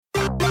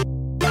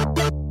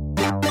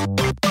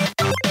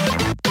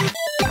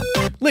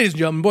Ladies and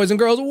gentlemen, boys and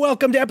girls,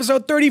 welcome to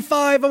episode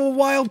 35 of A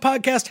Wild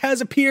Podcast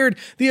Has Appeared,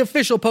 the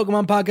official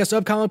Pokemon podcast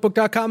of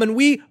comicbook.com, and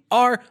we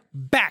are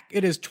back.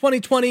 It is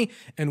 2020,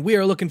 and we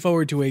are looking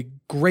forward to a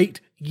great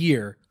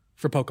year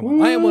for Pokemon.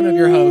 Ooh. I am one of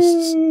your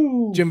hosts,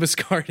 Jim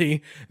Viscardi.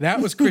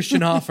 That was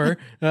Christian Hoffer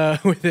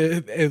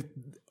with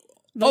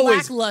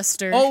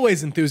lackluster,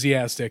 always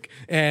enthusiastic,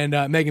 and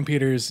Megan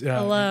Peters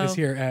is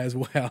here as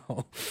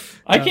well.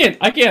 I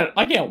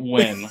can't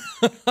win.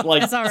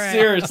 Like, That's all right.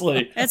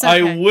 Seriously, It's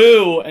okay. I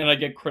woo and I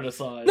get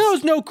criticized. No,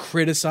 there's no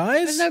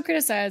criticize. There's no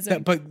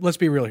criticizing. But let's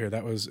be real here.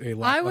 That was a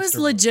lackluster. I was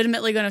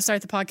legitimately going to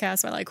start the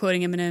podcast by like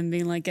quoting Eminem and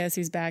being like, "Guess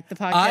who's back? The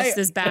podcast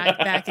is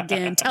back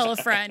again. Tell a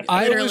friend."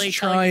 Literally, I was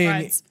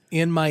trying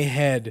in my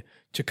head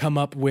to come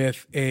up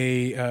with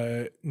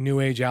a New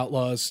Age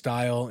Outlaws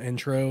style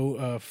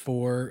intro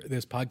for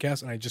this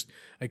podcast, and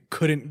I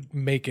couldn't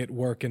make it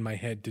work in my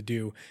head to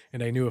do,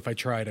 and I knew if I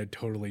tried, I'd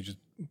totally just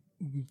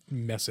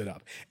mess it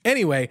up.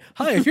 Anyway,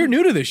 hi, if you're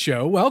new to this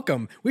show,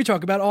 welcome. We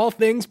talk about all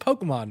things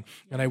Pokemon,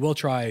 and I will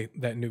try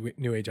that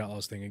New Age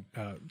Outlaws thing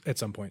at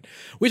some point.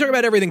 We talk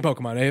about everything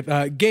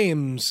Pokemon,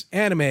 games,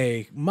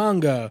 anime,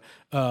 manga,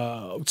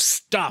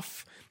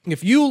 stuff.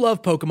 If you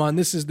love Pokemon,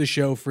 this is the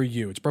show for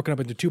you. It's broken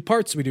up into two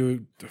parts. We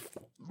do,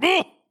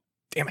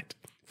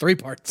 three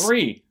parts.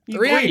 Three.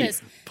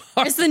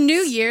 It's the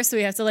new year, so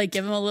we have to like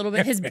give him a little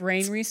bit. His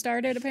brain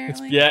restarted,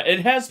 apparently. Yeah,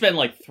 it has been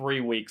like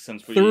 3 weeks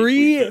since we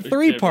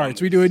three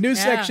parts. We do a news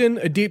section,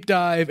 a deep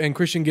dive, and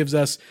Christian gives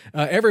us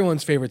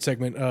everyone's favorite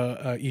segment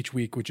each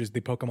week, which is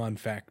the Pokemon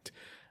fact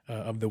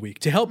of the week,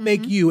 to help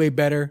make you a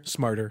better,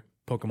 smarter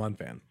Pokemon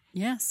fan.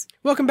 Yes.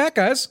 Welcome back,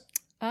 guys.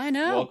 I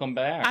know. Welcome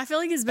back. I feel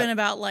like it's been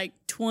about like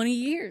 20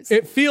 years.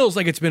 It feels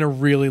like it's been a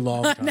really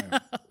long time.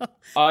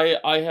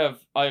 I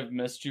have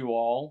missed you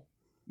all.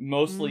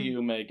 Mostly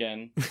you,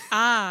 Megan. You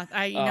know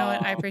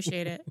what? I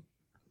appreciate it.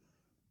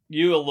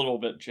 You a little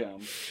bit, Jim.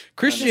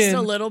 Christian, just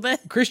a little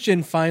bit.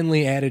 Christian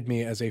finally added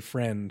me as a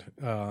friend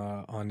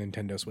on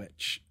Nintendo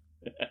Switch.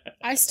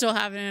 I still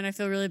haven't, and I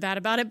feel really bad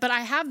about it. But I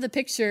have the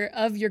picture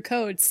of your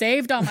code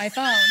saved on my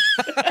phone,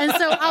 and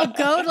so I'll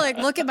go to like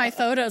look at my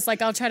photos.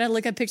 Like I'll try to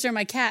look at a picture of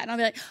my cat, and I'll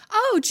be like,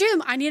 "Oh,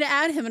 Jim, I need to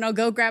add him," and I'll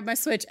go grab my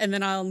Switch, and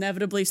then I'll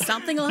inevitably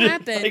something will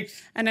happen,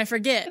 and I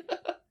forget.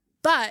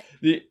 But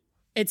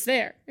it's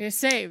there. It's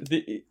saved.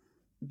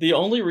 The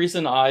only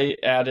reason I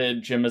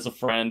added Jim as a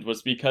friend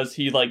was because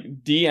he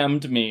like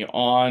DM'd me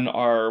on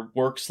our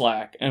work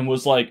Slack and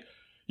was like,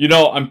 "You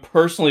know, I'm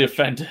personally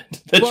offended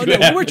that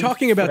we were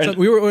talking about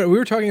we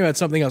were talking about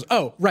something else.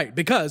 Oh, right,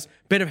 because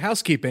bit of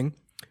housekeeping.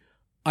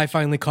 I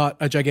finally caught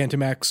a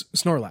Gigantamax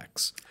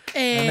Snorlax,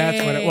 and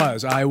that's what it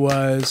was. I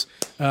was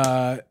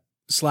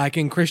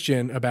slacking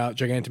Christian about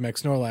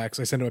Gigantamax Snorlax.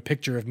 I sent him a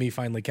picture of me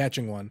finally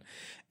catching one,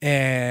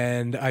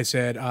 and I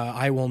said,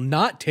 "I will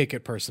not take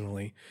it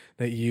personally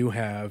that you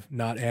have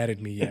not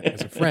added me yet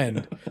as a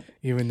friend,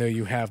 even though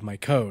you have my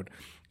code."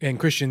 And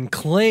Christian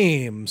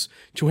claims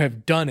to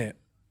have done it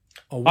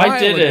a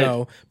while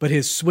ago, but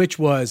his Switch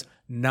was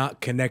not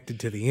connected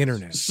to the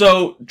internet.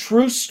 So,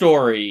 true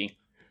story.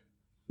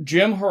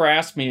 Jim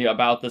harassed me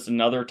about this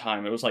another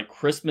time. It was like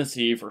Christmas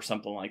Eve or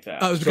something like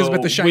that. Oh, it was because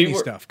about the shiny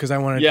stuff. Because I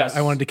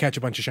wanted to catch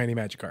a bunch of shiny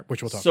Magikarp,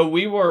 which we'll talk about.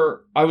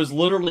 So I was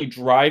literally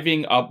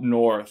driving up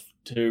north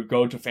to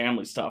go to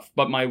family stuff,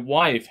 but my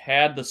wife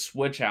had the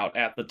Switch out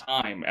at the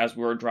time as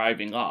we were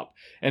driving up.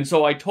 And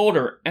so I told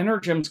her, enter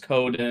Jim's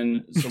code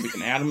in so we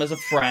can add him as a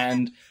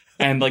friend.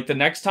 And like the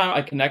next time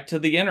I connect to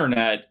the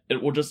internet,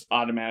 it will just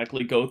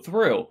automatically go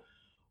through.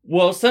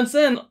 Well, since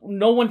then,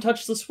 no one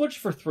touched the Switch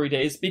for 3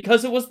 days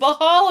because it was the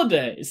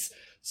holidays.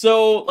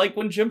 So, like,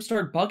 when Jim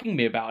started bugging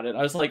me about it,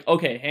 I was like,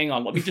 okay, hang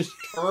on, let me just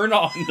turn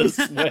on the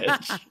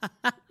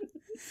Switch.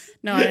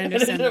 No, I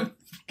understand. And it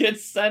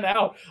gets sent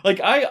out. Like,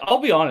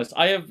 I'll be honest,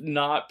 I have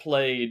not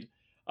played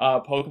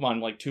Pokemon in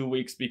like 2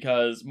 weeks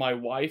because my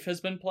wife has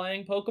been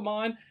playing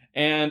Pokemon,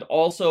 and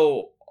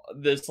also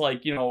this,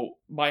 like, you know,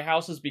 my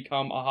house has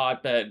become a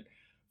hotbed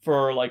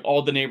for like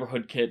all the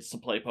neighborhood kids to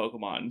play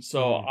Pokemon.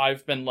 So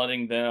I've been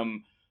letting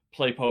them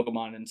play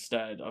Pokemon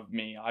instead of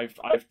me.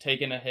 I've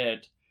taken a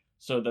hit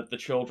so that the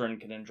children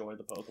can enjoy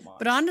the Pokemon.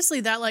 But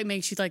honestly, that like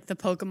makes you like the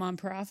Pokemon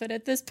prophet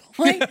at this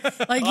point.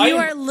 Like you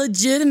are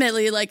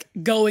legitimately like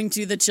going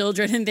to the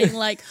children and being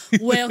like,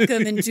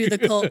 "Welcome into the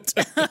cult."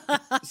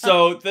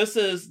 So this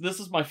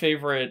is my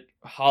favorite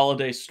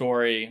holiday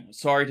story.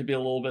 Sorry to be a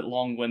little bit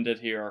long-winded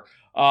here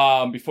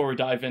before we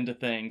dive into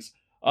things.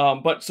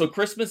 But so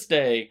Christmas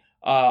Day,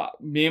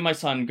 me and my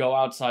son go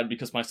outside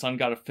because my son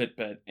got a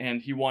Fitbit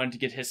and he wanted to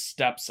get his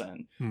steps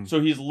in.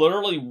 So he's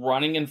literally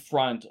running in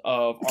front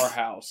of our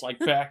house, like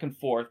back and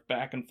forth,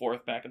 back and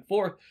forth, back and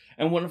forth.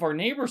 And one of our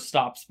neighbors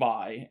stops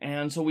by.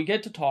 And so we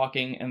get to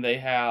talking, and they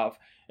have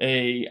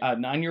a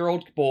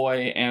 9-year-old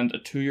boy and a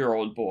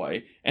 2-year-old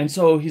boy. And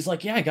so he's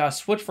like, "Yeah, I got a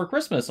Switch for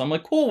Christmas." I'm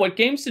like, "Cool, what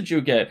games did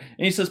you get?"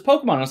 And he says,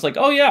 "Pokemon." I was like,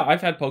 "Oh yeah,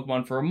 I've had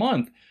Pokemon for a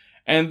month."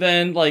 And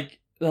then like,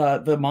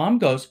 the mom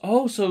goes,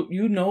 "Oh, so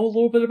you know a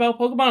little bit about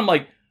Pokemon?" I'm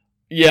like,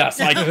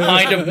 Yes, I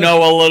kind of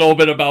know a little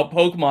bit about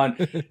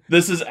Pokemon.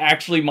 This is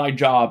actually my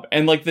job.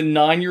 And like the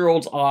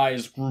 9-year-old's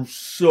eyes grew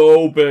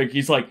so big.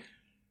 He's like,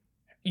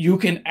 you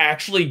can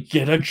actually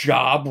get a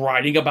job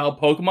writing about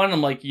Pokemon?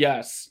 I'm like,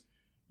 yes,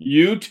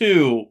 you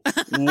too,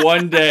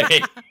 one day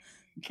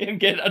can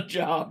get a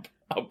job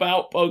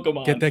about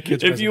Pokemon. Get that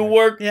kid's if resume. you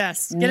work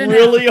Yes,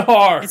 really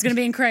hard. It's gonna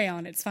be in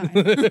crayon. It's fine.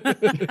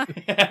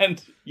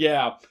 And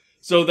yeah,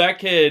 so that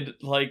kid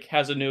like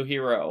has a new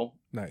hero,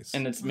 Nice.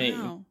 and it's me.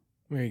 Wow.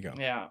 There you go.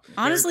 Yeah, very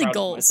Honestly, proud of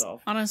goals.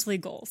 myself. Honestly,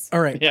 goals. All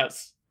right.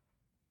 Yes.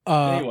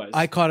 Anyways.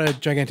 I caught a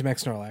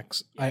Gigantamax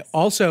Snorlax. I Yes.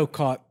 also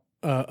caught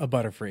a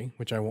Butterfree,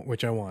 which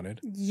I wanted.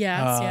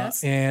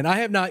 Yes. And I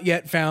have not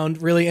yet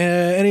found really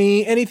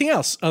anything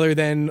else other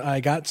than I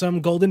got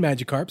some golden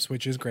Magikarps,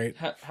 which is great.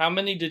 How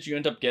many did you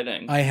end up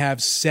getting? I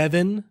have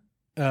 7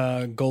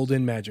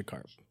 golden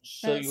Magikarp.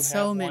 So That's you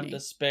so have many. one to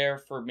spare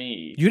for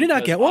me. You did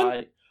not get because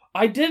one?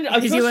 I didn't. I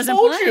Because he just wasn't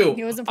told playing. you.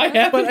 He wasn't I playing.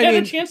 haven't But, I had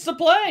mean, a chance to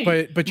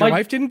play. But your My-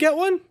 wife didn't get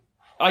one?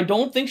 I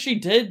don't think she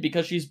did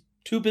because she's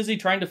too busy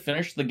trying to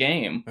finish the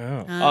game.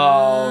 Oh.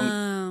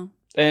 Oh.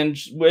 And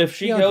if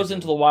she Yeah, goes I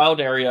into the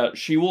wild area,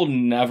 she will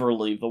never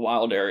leave the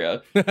wild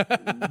area.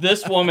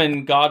 This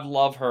woman, God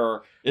love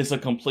her, is a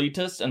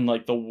completist in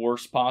like the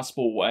worst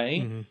possible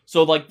way. Mhm.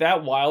 So like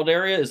that wild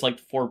area is like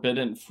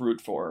forbidden fruit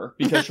for her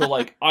because she'll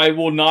like, I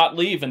will not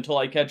leave until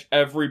I catch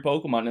every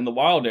Pokemon in the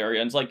wild area.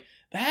 And it's like,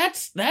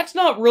 that's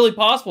not really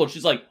possible. And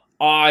she's like,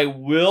 I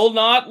will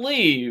not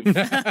leave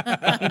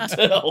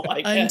until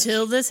I catch.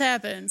 Until this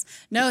happens.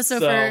 No, so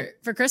So-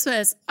 for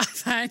Christmas, I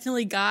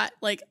finally got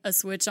like a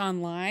Switch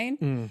Online.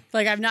 Mm.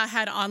 Like I've not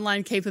had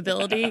online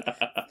capability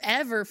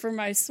ever for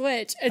my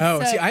Switch. And Oh,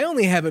 so, see, I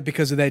only have it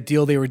because of that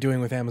deal they were doing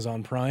with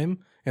Amazon Prime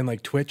and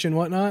like Twitch and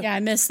whatnot. yeah, I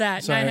missed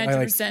that. So 900% I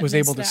like, was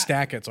able to missed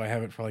that. stack it, so I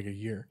have it for like a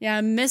year. Yeah,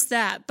 I missed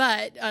that.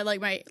 But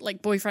like my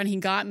boyfriend, he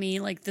got me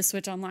like the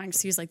Switch Online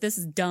because he was like, "This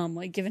is dumb."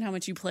 Like, given how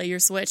much you play your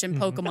Switch and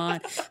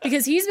Pokemon,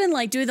 because he's been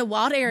like doing the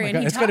wild area. Oh my and God,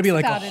 he it's got to be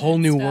talks like a about it whole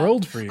and new stuff.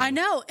 world for you. I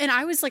know, and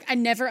I was like, I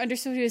never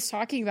understood what he was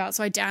talking about,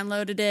 so I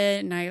downloaded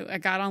it and I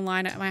got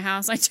online at my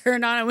house. I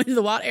turned on, I went to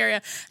the wild area,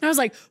 and I was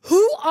like,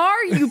 "Who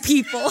are you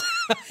people?"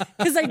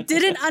 Because I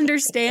didn't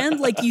understand.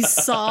 Like you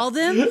saw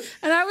them,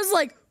 and I was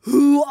like,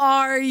 "Who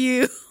are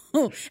you?"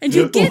 And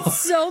you get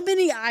so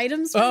many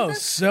items from Oh, them.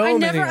 so I many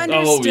never items.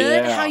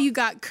 understood Oh, yeah. how you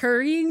got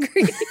curry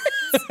ingredients.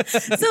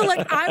 So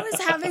like I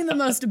was having the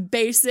most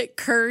basic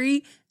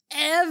curry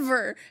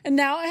ever, and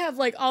now I have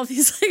like all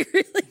these like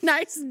really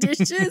nice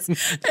dishes,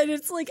 and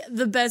it's like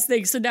the best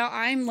thing. So now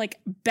I'm like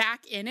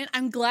back in it.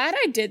 I'm glad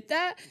I did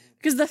that.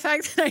 Because the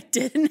fact that I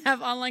didn't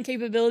have online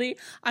capability,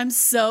 I'm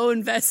so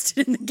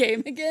invested in the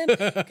game again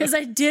because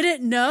I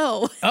didn't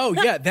know. Oh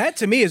yeah, that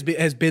to me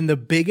has been the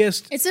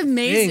biggest It's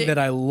amazing. thing that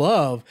I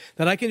love,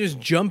 that I can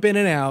just jump in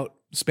and out,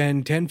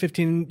 spend 10,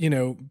 15,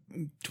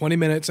 20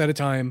 minutes at a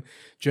time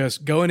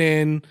just going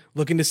in,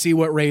 looking to see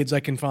what raids I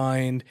can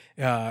find,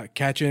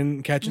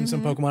 catching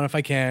some Pokemon if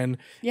I can,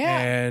 Yeah.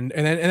 and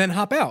then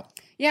hop out.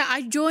 Yeah,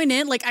 I join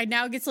in. Like I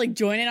now get to like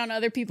join in on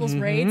other people's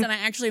raids, and I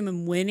actually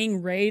am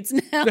winning raids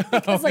now.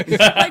 Because like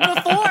before,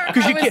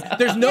 Because I was-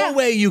 there's no yeah.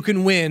 way you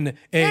can win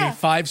a Yeah.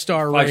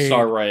 5-star raid,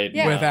 5-star raid.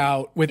 Yeah.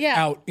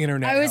 without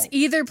internet. I was help.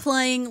 either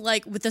playing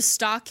like with the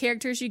stock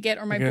characters you get,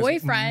 or my Because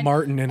boyfriend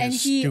Martin and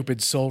his he-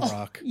 stupid Soul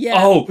Rock. Yeah.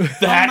 Oh,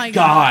 that my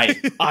guy.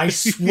 I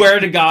swear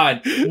to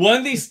God. One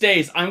of these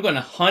days, I'm going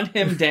to hunt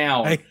him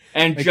down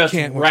and I just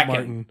can't with wreck him.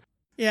 Martin.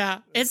 Yeah,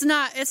 it's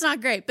not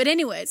great. But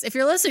anyways, if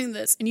you're listening to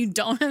this and you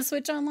don't have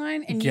Switch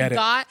Online and Get you it.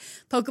 got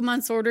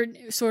Pokemon Sword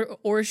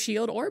or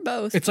Shield or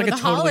both It's for like a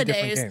the totally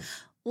different holidays, game.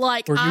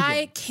 like Or new I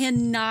game.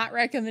 cannot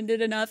recommend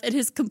it enough. It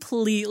has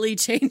completely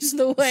changed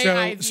the way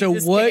I view So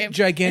this what game.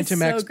 Gigantamax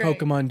It's so great.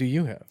 Pokemon do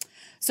you have?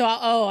 So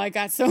I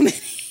got so many.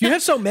 You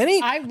have so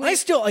many? I I wish-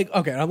 still like.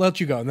 Okay, I'll let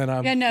you go, and then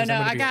I'm. Yeah, no, 'cause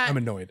no, I'm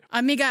annoyed.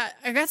 I got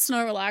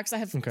Snorlax. I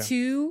have Okay.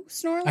 2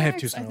 Snorlax. I have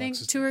 2 I think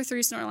Snorlaxes, 2 or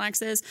 3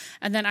 Snorlaxes,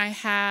 and then I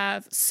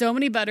have so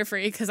many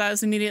Butterfree because I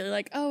was immediately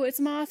like, oh,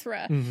 it's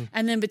Mothra. Mm-hmm.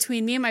 And then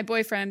between me and my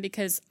boyfriend,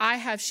 because I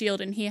have Shield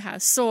and he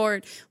has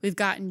Sword, we've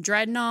gotten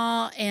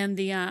Dreadnought and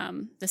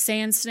the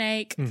Sand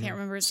Snake. I can't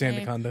remember his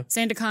name.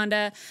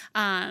 Sandaconda.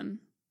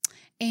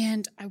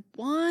 And I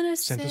want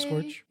to say,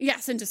 Centiskorch? yeah,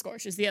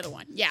 Centiskorch is the other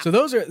one. Yeah. So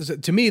those are,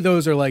 to me,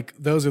 those are like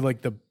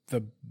the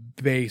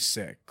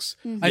basics.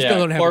 I Yeah, still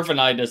don't have.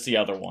 Corviknight is the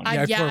other one.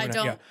 I- yeah, I Corviknight,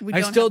 don't- we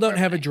I don't still have don't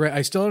have a Corviknight.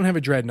 I still don't have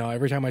a Dreadnought.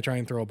 Every time I try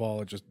and throw a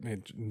ball, it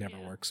never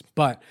works.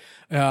 But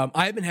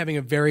I've been having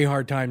a very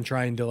hard time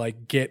trying to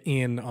like get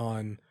in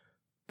on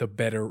the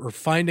better or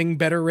finding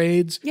better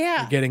raids.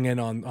 Yeah. or getting in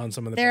on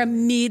some of the. they're better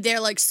raids. they're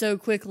like so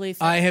quickly.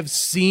 I have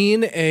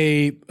seen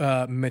a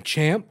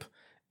Machamp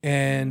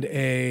and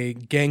a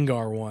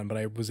Gengar one, but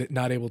I was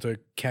not able to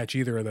catch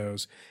either of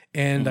those.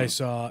 And I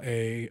saw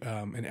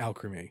an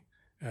Alchemy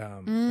that I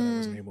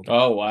wasn't able to.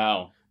 Oh,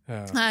 wow.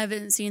 I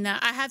haven't seen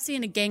that. I have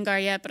seen a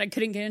Gengar yet, but I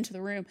couldn't get into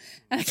the room.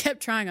 And I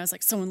kept trying. I was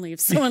like, someone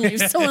leave, someone leave,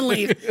 someone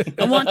leave.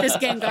 I want this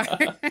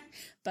Gengar.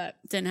 But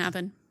didn't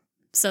happen.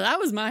 So that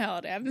was my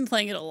holiday. I've been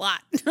playing it a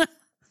lot.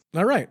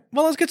 All right.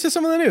 Well, let's get to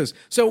some of the news.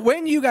 So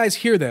when you guys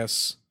hear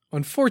this,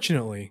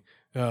 unfortunately,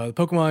 the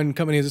Pokemon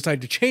Company has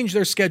decided to change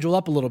their schedule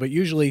up a little bit.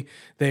 Usually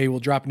they will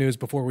drop news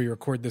before we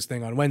record this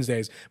thing on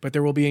Wednesdays, but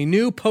there will be a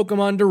new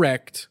Pokemon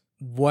Direct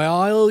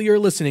while you're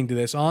listening to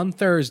this on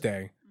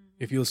Thursday,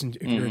 if you're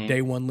a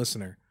day one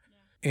listener.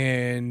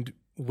 And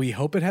we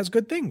hope it has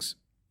good things.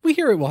 We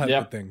hear it will have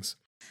good things.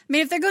 I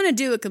mean, if they're going to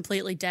do a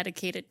completely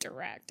dedicated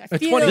Direct, a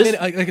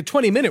 20-minute, like a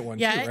 20-minute one,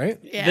 too, right?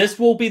 Yeah. This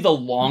will be the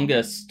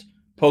longest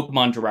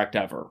Pokemon Direct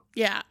ever.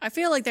 Yeah, I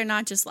feel like they're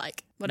not just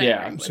like whatever.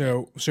 Yeah.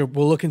 So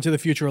we'll look into the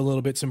future a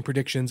little bit, some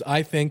predictions.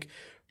 I think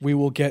we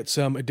will get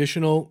some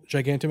additional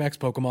Gigantamax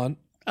Pokemon.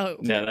 Oh,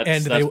 yeah,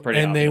 that's pretty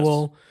and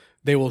obvious.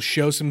 they will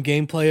show some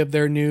gameplay of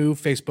their new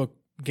Facebook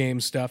game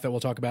stuff that we'll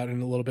talk about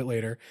in a little bit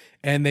later,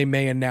 and they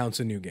may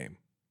announce a new game.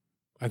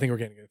 I think we're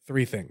getting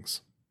 3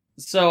 things.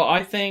 So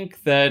I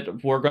think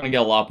that we're going to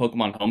get a lot of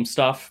Pokemon Home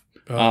stuff.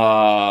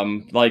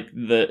 We're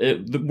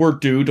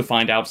due to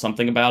find out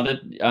something about it.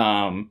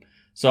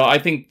 So I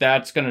think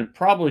that's going to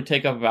probably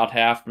take up about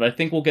half, but I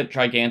think we'll get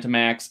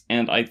Gigantamax,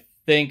 and the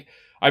big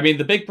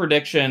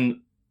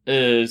prediction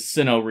is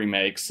Sinnoh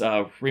remakes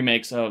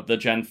of the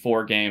Gen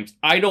 4 games.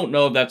 I don't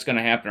know if that's going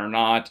to happen or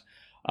not.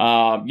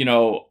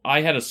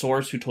 I had a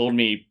source who told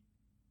me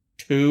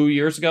 2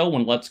 years ago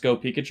when Let's Go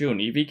Pikachu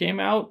and Eevee came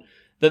out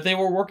that they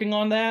were working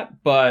on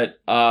that, but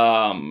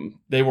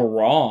they were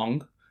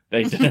wrong.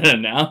 They didn't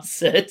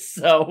announce it,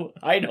 so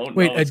I don't know.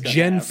 Wait, a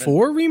Gen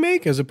 4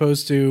 remake as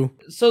opposed to...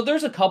 So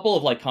there's a couple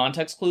of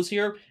context clues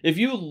here. If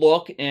you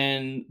look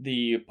in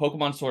the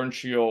Pokemon Sword and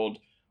Shield,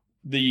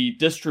 the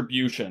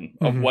distribution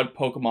of what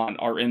Pokemon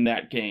are in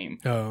that game,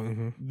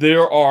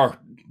 there are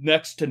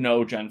next to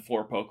no Gen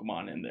 4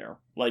 Pokemon in there.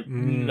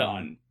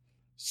 None.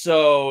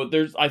 So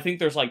I think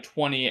there's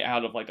 20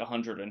 out of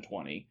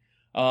 120.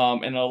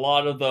 And a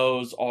lot of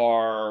those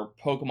are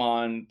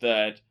Pokemon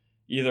that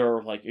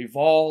either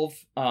evolve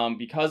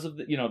because of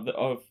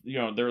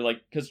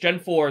because Gen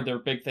 4, their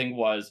big thing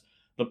was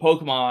the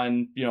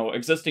Pokemon,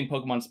 existing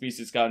Pokemon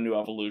species got a new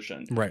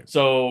evolution. Right.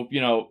 So,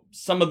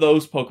 some of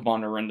those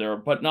Pokemon are in there,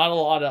 but not a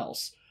lot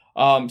else.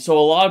 So a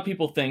lot of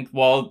people think,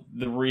 well,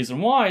 the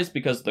reason why is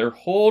because they're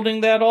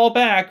holding that all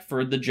back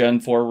for the Gen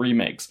 4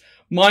 remakes.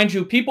 Mind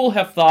you, people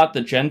have thought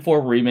the Gen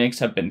 4 remakes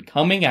have been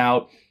coming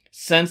out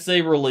since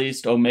they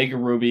released Omega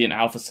Ruby and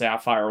Alpha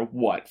Sapphire,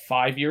 4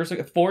 years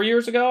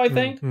ago, I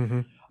think? Mm-hmm.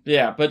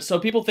 Yeah, but so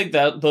people think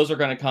that those are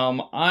going to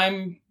come.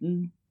 I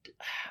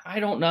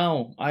don't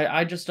know.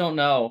 I just don't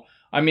know.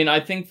 I mean,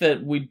 I think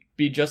that we'd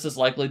be just as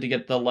likely to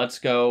get the Let's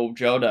Go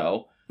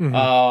Johto.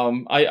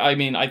 Mm-hmm.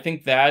 I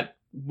think that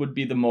would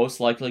be the most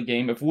likely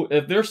game.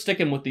 If they're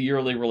sticking with the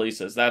yearly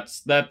releases,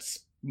 that's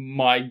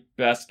my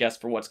best guess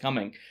for what's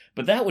coming.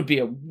 But that would be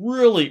a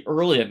really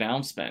early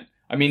announcement.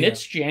 I mean,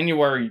 It's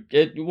January.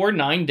 We're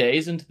 9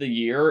 days into the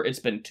year. It's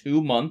been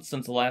 2 months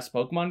since the last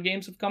Pokemon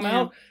games have come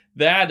out.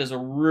 That is a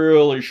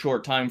really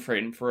short time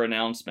frame for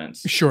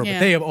announcents. Sure, but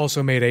they have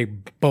also made a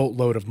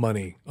boatload of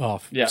money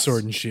off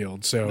Sword and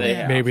Shield. So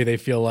maybe they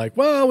feel like,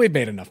 well, we've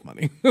made enough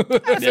money.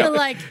 I feel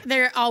like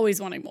they're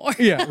always wanting more.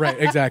 Yeah, right,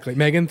 exactly.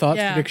 Megan,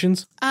 thoughts,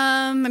 predictions?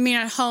 I mean,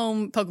 at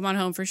home, Pokemon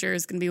Home for sure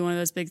is going to be one of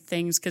those big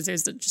things because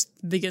there's just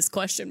the biggest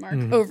question mark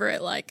over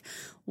it.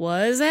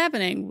 What is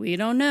happening? We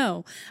don't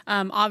know.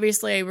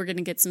 Obviously, we're going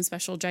to get some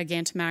special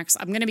Gigantamax.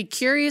 I'm going to be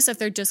curious if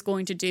they're just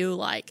going to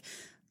do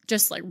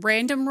just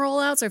random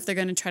rollouts or if they're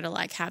going to try to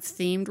have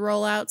themed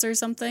rollouts or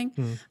something.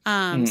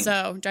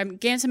 So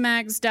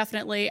Gigantamax,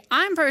 definitely.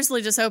 I'm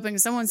personally just hoping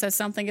someone says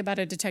something about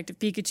a Detective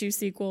Pikachu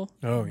sequel.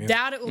 Oh, yeah.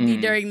 Doubt it will be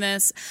during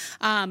this.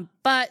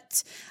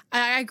 But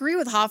I agree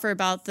with Hoffer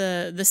about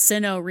the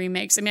Sinnoh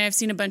remakes. I mean, I've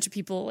seen a bunch of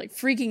people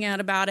freaking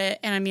out about it.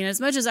 And I mean,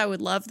 as much as I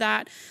would love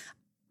that,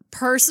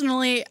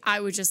 personally, I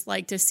would just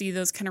like to see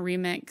those kind of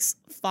remakes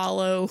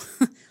follow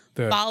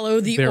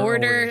the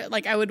order.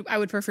 I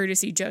would prefer to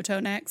see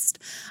Johto next.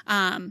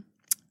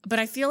 But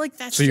I feel like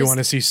that's so you want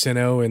to see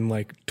Sinnoh in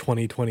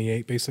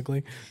 2028,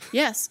 basically?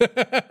 Yes.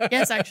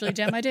 Yes, actually,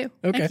 Jem, I do.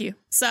 Okay. Thank you.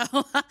 So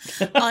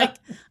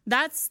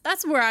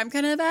that's where I'm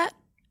kind of at.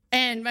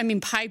 And I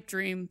mean, pipe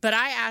dream, but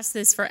I asked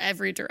this for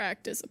every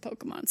Direct as a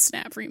Pokemon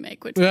Snap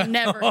remake, which will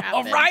never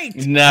happen. Right.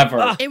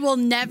 Never. It will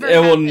never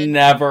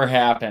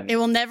happen. It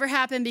will never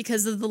happen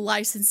because of the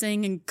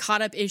licensing and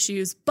caught up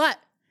issues, but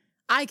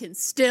I can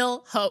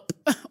still hope.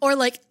 Or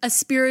a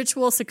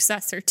spiritual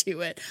successor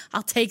to it.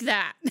 I'll take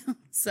that.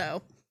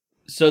 So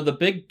the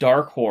big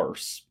dark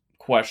horse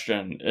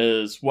question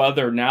is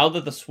whether now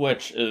that the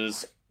Switch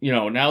is,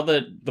 now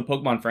that the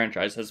Pokemon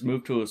franchise has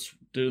moved to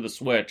the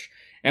Switch,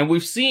 and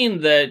we've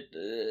seen that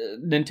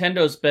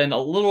Nintendo's been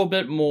a little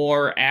bit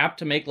more apt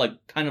to make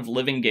kind of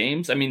living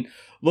games. I mean,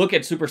 look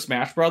at Super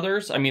Smash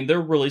Brothers. I mean,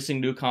 they're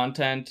releasing new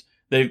content.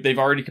 They've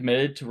already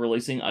committed to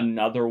releasing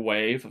another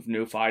wave of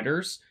new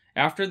fighters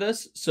after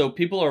this. So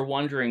people are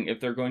wondering if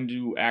they're going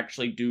to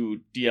actually do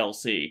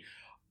DLC.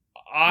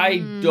 I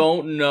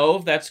don't know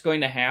if that's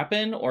going to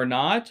happen or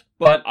not,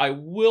 but I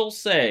will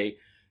say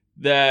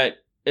that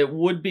it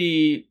would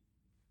be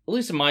at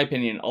least in my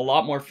opinion, a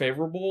lot more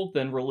favorable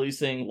than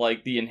releasing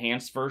like the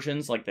enhanced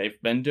versions like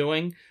they've been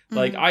doing.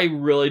 Like, I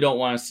really don't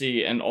want to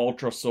see an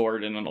Ultra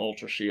Sword and an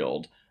Ultra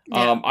Shield.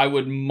 Yeah. I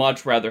would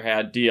much rather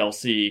have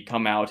DLC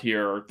come out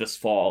here this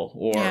fall,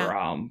 or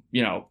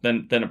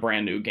than a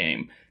brand new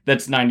game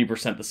that's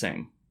 90% the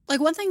same. Like,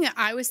 one thing that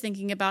I was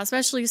thinking about,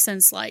 especially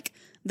since like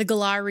the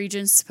Galar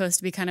region's supposed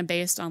to be kind of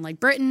based on like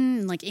Britain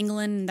and like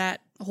England and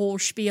that whole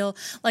spiel.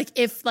 Like,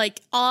 if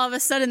like all of a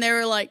sudden they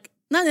were like,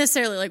 not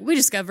necessarily like we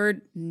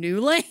discovered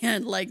new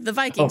land, like the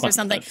Vikings or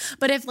something,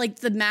 but if like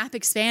the map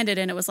expanded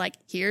and it was like,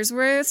 here's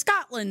where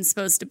Scotland's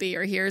supposed to be,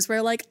 or here's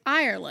where like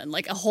Ireland,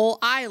 like a whole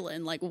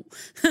island, like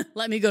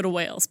let me go to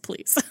Wales,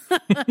 please.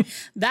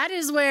 That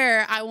is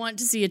where I want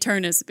to see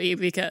Eternus be,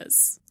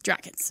 because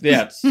dragons.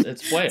 Yeah,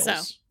 it's Wales.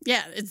 So,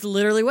 yeah, it's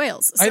literally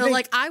Wales. So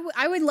like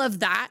I would love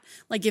that,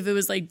 like if it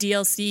was like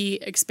DLC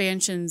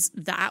expansions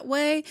that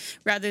way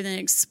rather than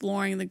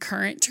exploring the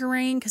current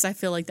terrain, because I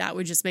feel like that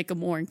would just make a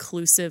more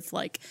inclusive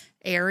like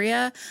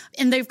area.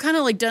 And they've kind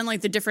of like done like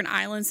the different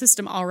island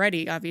system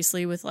already,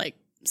 obviously with like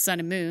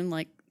Sun and Moon,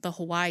 like the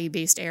Hawaii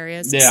based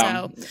areas.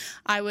 Yeah. So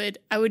I would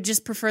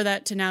just prefer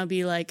that to now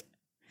be like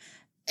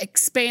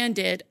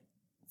expanded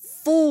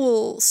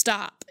full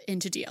stop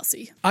into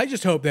DLC. I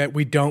just hope that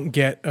we don't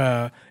get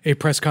a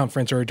press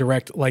conference or a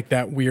direct like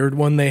that weird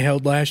one they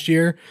held last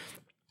year,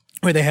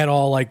 where they had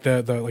all like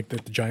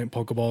the giant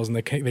Pokeballs, and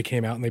they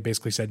came out and they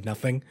basically said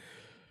nothing.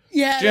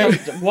 Yeah.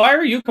 Jim, why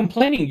are you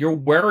complaining? You're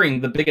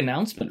wearing the big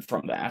announcement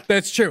from that.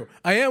 That's true.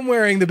 I am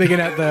wearing the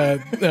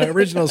the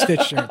original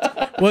Stitch shirt.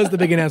 Was the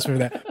big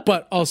announcement for that,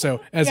 but also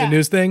as a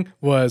news thing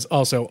was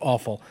also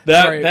awful.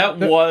 That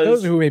was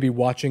those who may be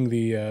watching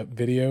the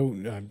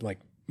video, like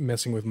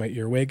messing with my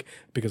earwig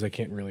because I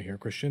can't really hear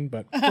Christian,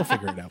 but we'll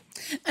figure it out.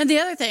 And the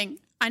other thing,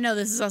 I know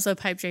this is also a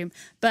pipe dream,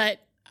 but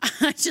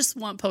I just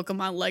want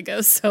Pokemon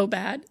Legos so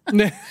bad.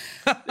 It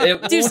Do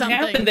won't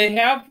something.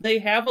 happen. They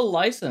have a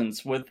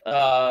license with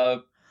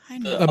I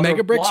know. A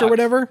Mega Bricks or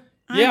whatever.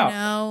 Yeah. I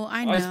know.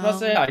 I was about to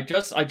say I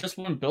just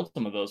went and built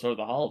some of those over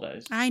the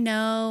holidays. I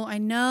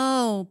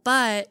know,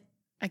 but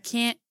I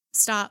can't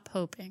stop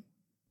hoping.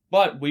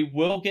 But we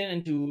will get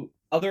into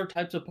other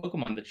types of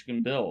Pokemon that you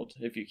can build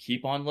if you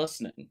keep on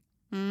listening.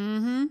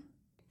 Mm-hmm.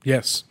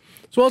 Yes.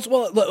 So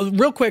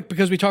real quick,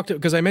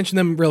 because I mentioned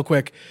them real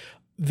quick.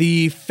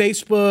 The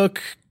Facebook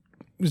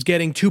was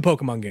getting 2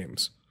 Pokemon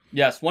games.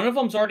 Yes, one of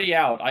them's already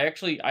out. I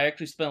actually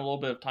spent a little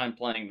bit of time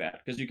playing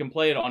that because you can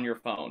play it on your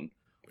phone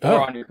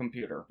or on your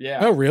computer. Yeah.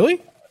 Oh,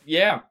 really?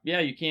 Yeah,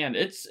 you can.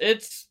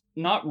 It's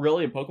not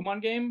really a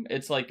Pokemon game.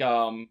 It's like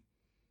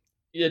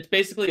it's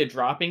basically a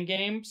dropping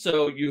game.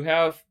 So you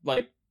have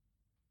like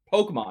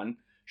Pokemon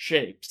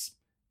shapes,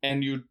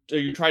 and you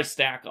try to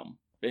stack them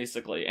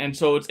basically, and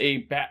so it's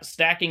a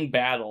stacking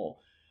battle,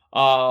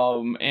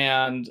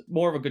 and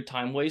more of a good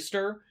time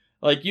waster.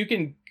 Like you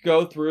can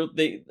go through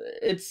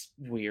it's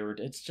weird.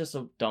 It's just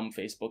a dumb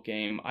Facebook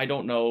game. I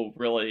don't know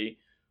really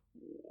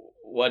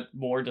what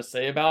more to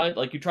say about it.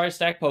 Like you try to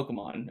stack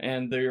Pokemon,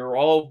 and they're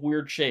all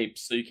weird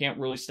shapes, so you can't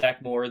really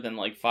stack more than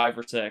like 5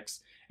 or 6,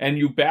 and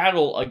you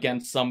battle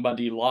against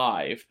somebody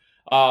live.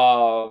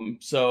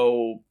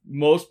 So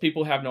most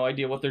people have no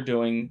idea what they're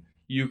doing.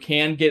 You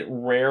can get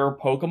rare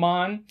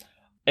Pokemon,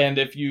 and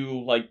if you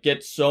like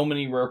get so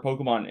many rare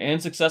Pokemon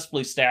and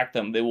successfully stack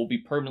them, they will be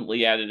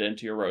permanently added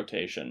into your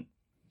rotation.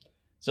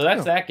 So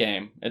that's that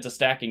game. It's a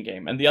stacking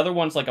game. And the other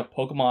one's like a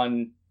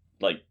Pokemon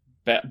like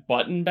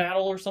button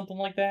battle or something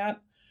like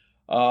that,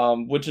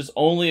 which is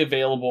only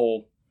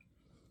available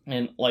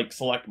in like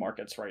select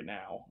markets right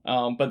now.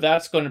 But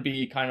that's going to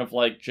be kind of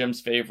like Jim's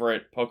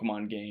favorite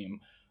Pokemon game.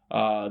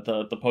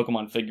 The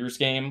Pokemon Figures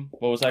game.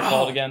 What was that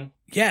called again?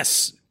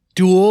 Yes.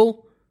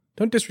 Duel.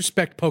 Don't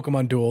disrespect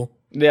Pokemon Duel.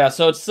 Yeah,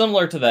 so it's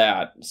similar to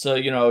that. So,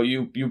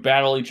 you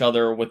battle each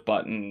other with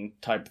button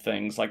type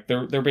things. Like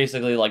they're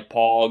basically like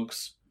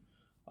Pogs.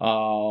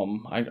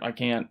 I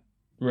can't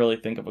really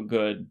think of a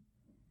good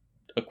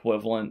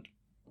equivalent.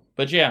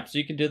 But yeah, so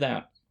you can do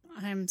that.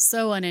 I'm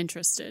so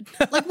uninterested.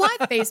 Like, why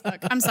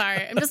Facebook? I'm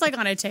sorry. I'm just like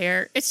on a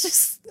tear. It's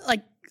just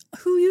like,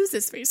 who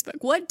uses Facebook?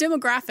 What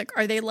demographic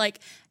are they like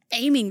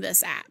aiming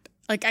this at?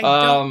 Like, I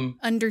don't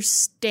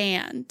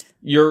understand.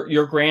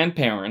 Your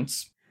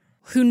grandparents.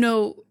 Who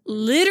know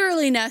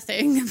literally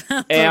nothing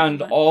about and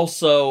Pokemon.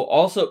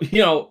 also,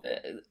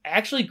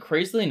 actually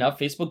crazily enough,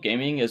 Facebook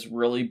gaming is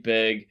really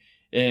big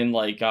in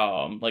like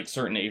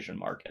certain Asian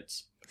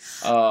markets.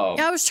 Yeah,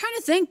 I was trying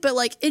to think, but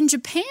like in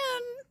Japan,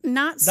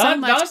 not so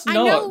much.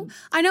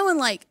 I know in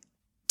like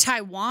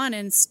Taiwan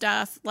and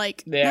stuff.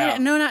 Like, no,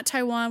 not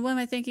Taiwan. What am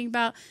I thinking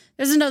about?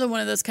 There's another one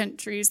of those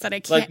countries that I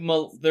can't.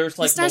 There's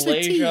like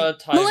Malaysia,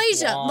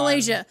 Taiwan.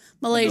 Malaysia.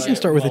 Doesn't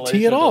start with a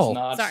T at all.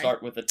 Does not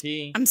start with a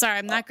T. I'm sorry,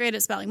 I'm not great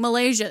at spelling.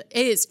 Malaysia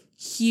is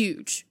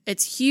huge.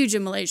 It's huge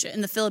in Malaysia.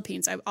 In the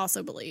Philippines, I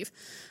also believe.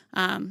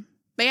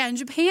 But yeah, in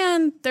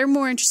Japan, they're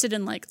more interested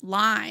in like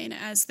Line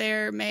as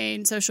their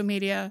main social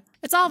media.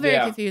 It's all very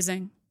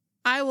confusing.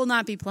 I will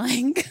not be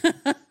playing.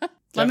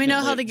 Let me know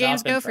how the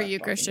games go for you,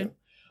 Christian.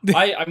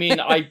 I mean,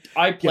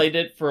 I played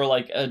it for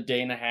like a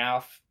day and a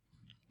half,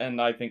 and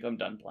I think I'm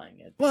done playing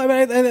it. Well,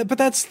 I mean, but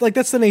that's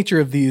the nature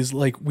of these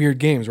like weird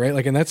games, right?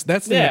 Like, and that's the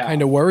thing that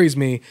kind of worries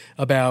me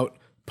about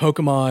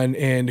Pokemon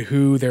and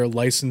who they're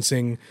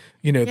licensing,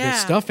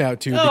 this stuff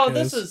out to. No,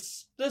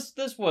 because...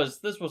 this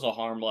was a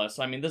harmless.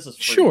 I mean, this is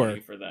free sure money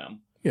for them.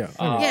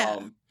 Yeah,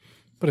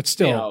 but it's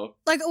still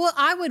what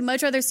I would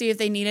much rather see if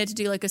they needed to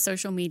do like a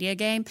social media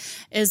game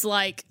is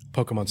like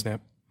Pokemon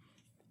Snap.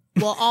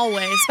 Well,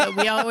 always, but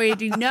we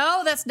already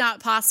know that's not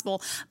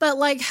possible. But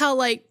like how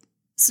like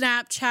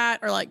Snapchat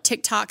or like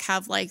TikTok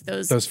have like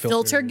those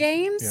filter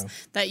games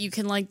that you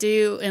can like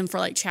do and for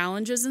like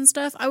challenges and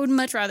stuff. I would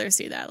much rather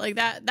see that. Like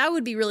that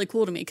would be really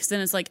cool to me because then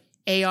it's like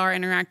AR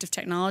interactive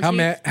technology.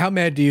 How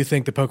mad do you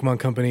think the Pokemon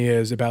company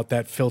is about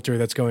that filter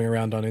that's going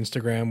around on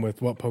Instagram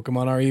with what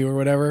Pokemon are you or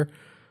whatever?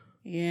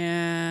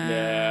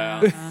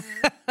 Yeah.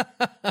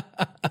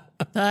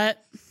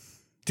 But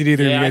did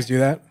either of you guys do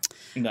that?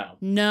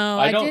 No.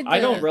 I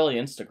don't really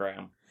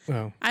Instagram.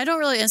 Oh. I don't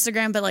really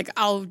Instagram, but like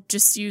I'll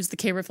just use the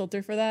camera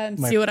filter for that and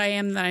see what I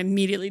am, and then I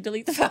immediately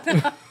delete the photo.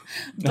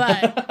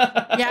 But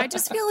yeah, I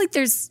just feel like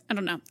I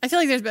don't know. I feel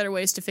like there's better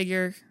ways to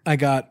figure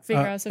out.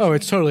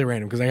 It's totally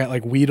random because I got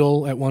like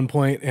Weedle at one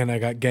point and I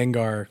got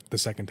Gengar the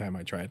second time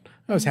I tried.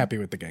 I was happy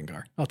with the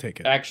Gengar. I'll take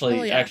it.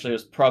 Actually, it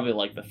was probably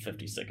like the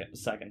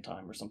 52nd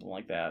time or something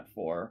like that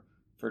for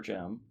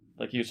Jim.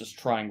 Like, he was just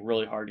trying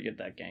really hard to get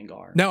that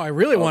Gengar. No, I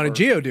really wanted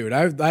Geodude.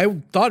 I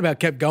thought about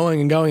kept going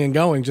and going and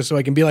going just so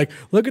I can be like,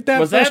 look at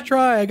that first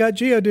try. I got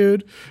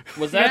Geodude.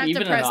 Was that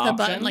even an option? You have to press the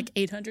button like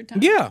 800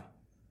 times. Yeah.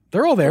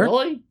 They're all there.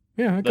 Really?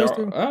 Yeah, it goes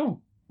through. Oh.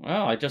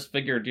 Well, I just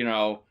figured, they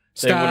would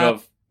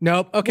have...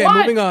 Nope. Okay,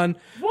 moving on.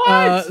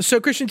 What? So,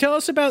 Christian, tell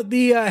us about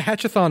the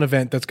Hatchathon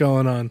event that's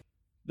going on.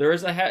 There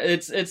is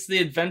it's the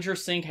Adventure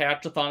Sync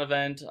Hatchathon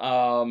event.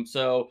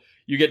 So...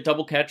 You get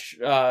double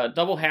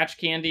hatch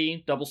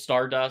candy, double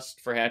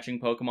Stardust for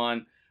hatching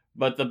Pokemon.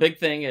 But the big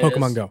thing is...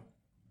 Pokemon Go.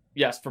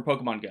 Yes, for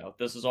Pokemon Go.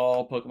 This is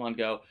all Pokemon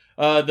Go.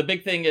 The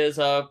big thing is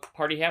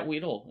Party Hat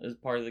Weedle is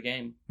part of the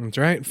game. That's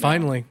right.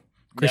 Finally.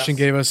 Christian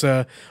gave us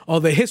all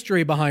the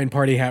history behind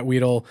Party Hat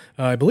Weedle,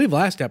 I believe,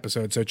 last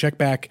episode. So check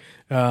back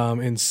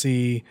and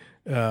see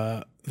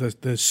the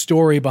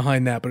story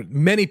behind that. But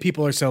many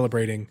people are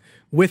celebrating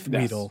with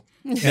Weedle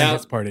and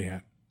his Party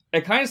Hat.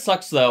 It kind of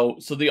sucks, though.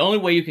 So the only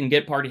way you can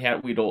get Party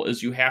Hat Weedle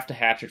is you have to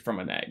hatch it from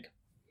an egg.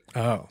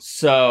 Oh.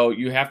 So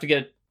you have to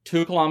get a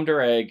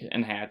 2-kilometer egg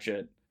and hatch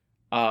it.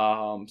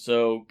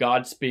 So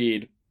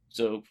Godspeed.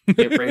 So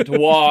get ready to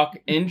walk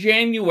in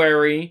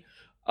January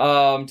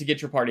to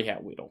get your Party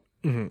Hat Weedle.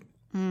 Mm-hmm.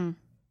 Mm.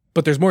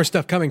 But there's more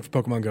stuff coming for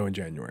Pokemon Go in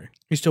January.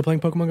 You still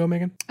playing Pokemon Go,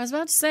 Megan? I was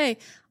about to say,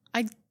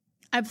 I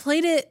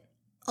played it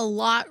a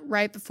lot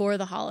right before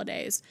the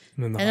holidays.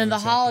 And then the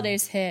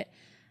holidays hit.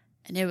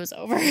 And it was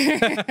over.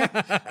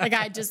 Like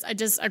I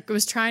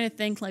was trying to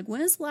think like,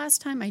 when is the last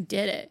time I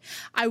did it?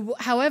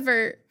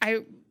 However,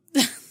 did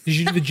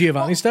you do the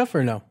Giovanni stuff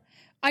or no?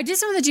 I did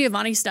some of the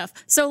Giovanni stuff.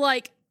 So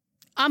like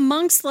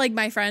amongst like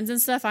my friends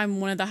and stuff,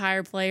 I'm one of the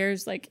higher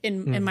players like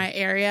in my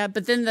area.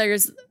 But then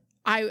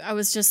I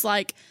was just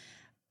like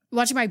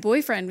watching my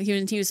boyfriend.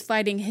 He was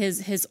fighting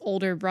his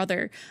older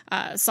brother,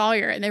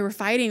 Sawyer, and they were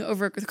fighting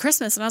over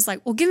Christmas. And I was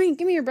like, well, give me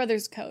your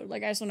brother's code.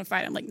 Like I just want to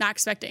fight him. Like not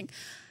expecting.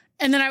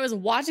 And then I was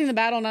watching the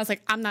battle and I was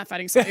like, I'm not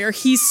fighting Sawyer.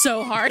 He's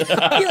so hard.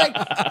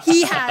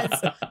 He has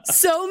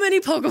so many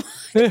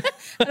Pokemon.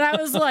 And I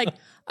was like,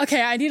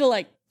 okay, I need to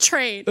like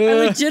train. I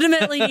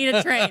legitimately need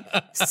to train.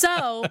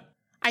 So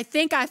I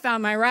think I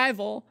found my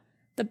rival.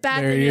 The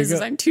bad thing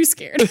is I'm too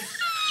scared.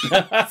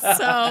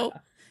 So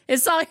if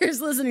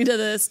Sawyer's listening to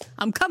this,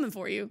 I'm coming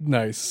for you.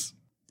 Nice.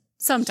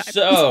 Sometime.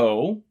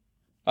 So...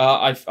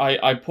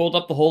 I pulled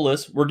up the whole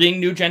list. We're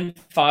getting new Gen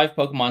 5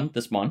 Pokemon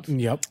this month.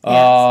 Yep.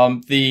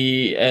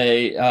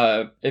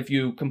 If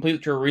you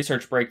complete your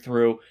research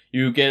breakthrough,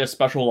 you get a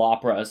special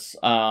Lapras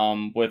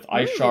with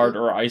Ice Shard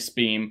or Ice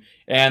Beam,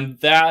 and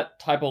that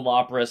type of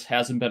Lapras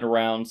hasn't been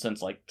around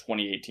since like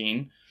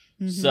 2018.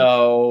 Mm-hmm.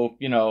 So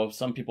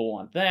some people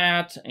want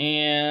that,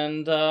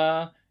 and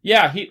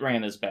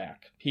Heatran is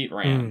back.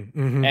 Heatran,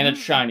 and it's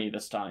shiny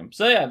this time.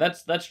 So yeah,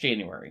 that's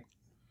January.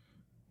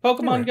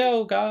 Pokemon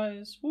Go,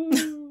 guys! Woo.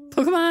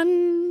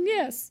 Pokemon,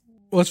 yes.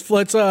 Let's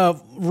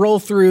roll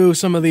through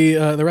some of the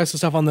rest of the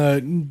stuff on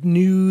the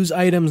news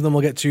items, and then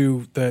we'll get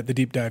to the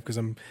deep dive because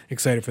I'm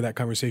excited for that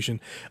conversation.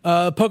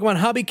 Pokemon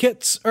hobby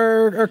kits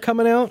are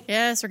coming out.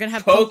 Yes, we're gonna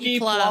have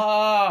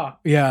Pokepla.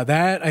 Yeah,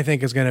 that I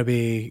think is gonna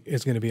be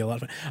a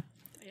lot of fun.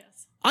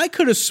 Yes. I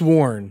could have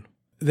sworn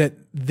that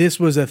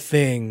this was a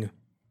thing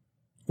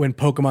when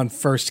Pokemon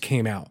first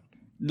came out.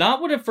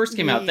 Not when it first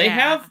came out. They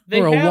have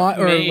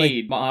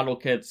made model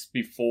kits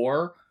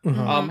before.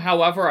 Mm-hmm.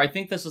 However, I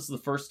think this is the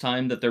first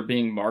time that they're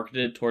being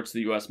marketed towards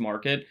the U.S.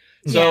 market.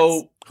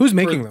 So who's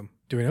making them?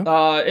 Do we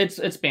know? It's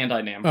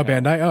Bandai Namco. Oh,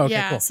 Bandai. Oh, okay,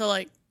 yeah. Cool.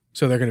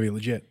 So they're going to be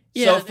legit.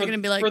 Yeah, they're going to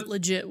be like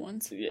legit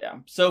ones. Yeah.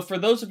 So for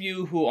those of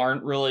you who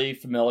aren't really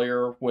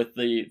familiar with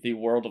the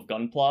world of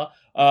Gunpla,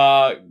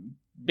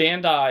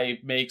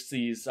 Bandai makes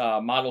these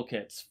model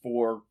kits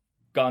for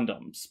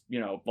Gundams,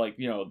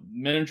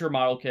 miniature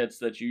model kits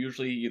that you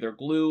usually either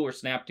glue or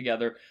snap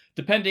together.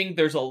 Depending,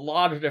 there's a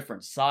lot of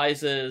different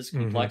sizes,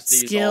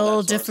 complexities, skill,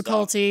 all that sort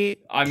difficulty,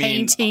 of stuff.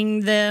 painting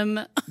them.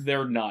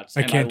 They're nuts.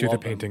 I can't do the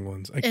love painting them.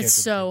 ones. I can't It's do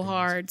the so painting ones.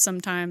 hard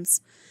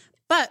sometimes.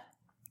 But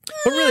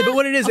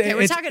what it is, okay,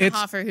 we're it's, talking to it's,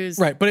 Hoffer, who's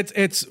right, but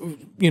it's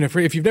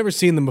if you've never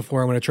seen them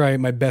before, I'm going to try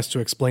my best to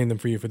explain them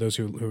for you for those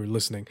who are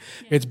listening.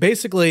 Yeah. It's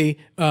basically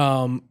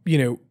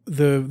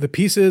the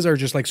pieces are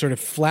just like sort of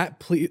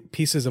flat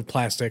pieces of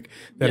plastic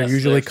that are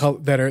usually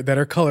that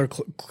are color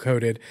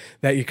coded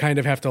that you kind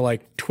of have to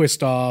like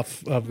twist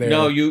off of their.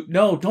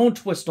 No, don't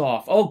twist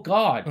off. Oh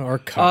God. Or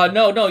cut.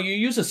 No, you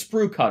use a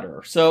sprue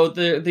cutter. So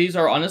these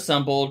are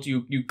unassembled.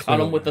 You cut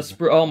them with a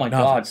sprue. Oh my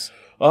God.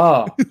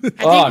 Oh,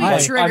 I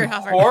think triggered I'm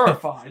Hoffer.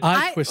 horrified.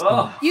 I twist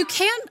them. You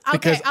can. Okay,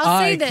 because I'll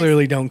say this. I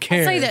clearly don't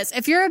care. I'll say this: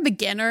 if you're a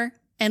beginner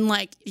and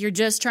like you're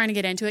just trying to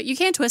get into it, you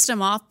can twist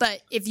them off.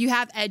 But if you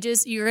have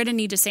edges, you're gonna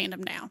need to sand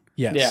them down.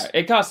 Yes. Yeah,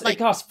 it costs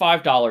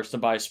 $5 to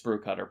buy a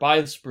sprue cutter.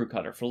 Buy the sprue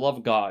cutter for the love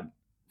of God.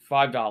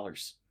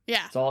 $5.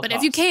 Yeah, but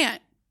if you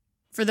can't,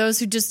 for those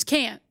who just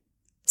can't,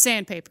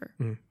 sandpaper.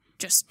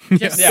 Just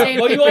yeah.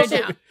 sandpaper Well,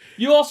 down.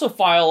 you also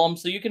file them,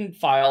 so you can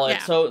file it.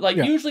 Yeah. So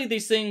usually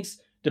these things.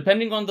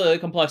 Depending on the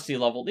complexity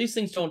level, these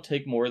things don't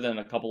take more than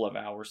a couple of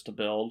hours to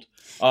build.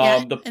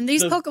 And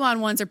these Pokemon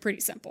ones are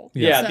pretty simple.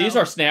 Yeah, so. These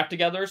are snap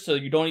together, so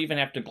you don't even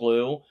have to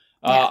glue.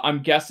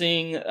 I'm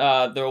guessing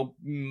there'll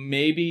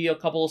maybe a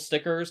couple of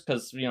stickers,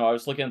 because, I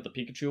was looking at the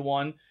Pikachu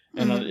one,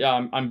 and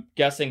I'm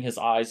guessing his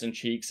eyes and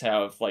cheeks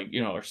have,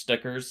 are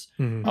stickers.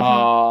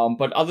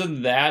 But other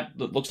than that,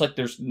 it looks like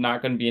there's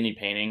not going to be any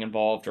painting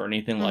involved or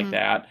anything like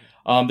that.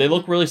 They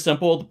look really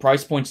simple. The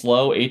price point's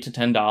low, $8 to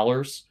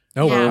 $10.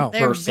 Oh, wow.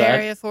 They're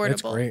very affordable.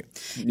 That's great.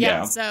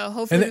 Yeah, so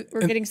hopefully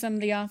we're getting some in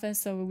the office,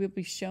 so we'll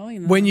be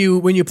showing them. When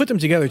you put them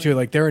together, too,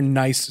 like, they're a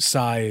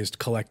nice-sized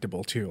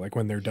collectible, too, like,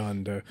 when they're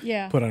done to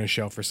put on a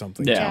shelf or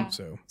something. Yeah.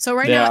 Too, so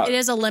right now, it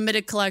is a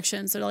limited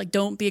collection, so, like,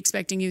 don't be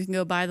expecting you can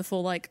go buy the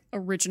full, like,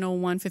 original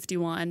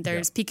 151.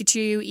 There's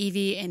Pikachu,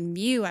 Eevee, and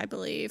Mew, I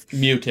believe.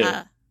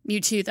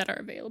 Mewtwo that are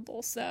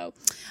available. So,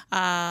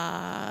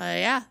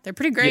 they're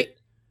pretty great. Yeah.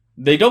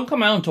 They don't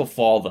come out until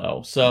fall,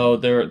 though, so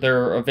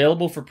they're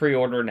available for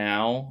pre-order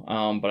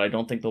now, but I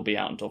don't think they'll be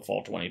out until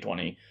fall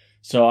 2020.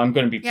 So I'm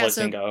going to be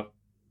placing go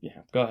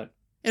ahead.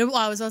 I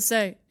was about to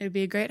say, it would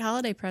be a great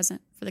holiday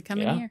present for the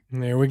coming year.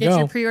 There we Get go.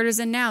 your pre-orders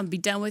in now and be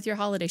done with your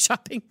holiday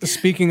shopping.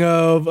 Speaking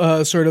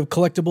of sort of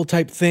collectible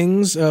type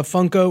things,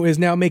 Funko is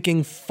now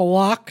making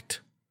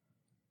flocked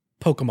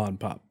Pokemon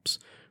Pops.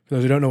 For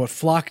those who don't know what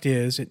flocked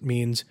is, it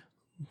means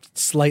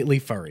slightly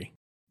furry.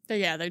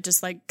 They're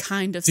just like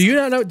kind of. Did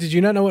you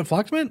not know what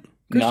flocked meant?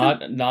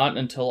 Christian? Not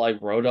until I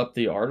wrote up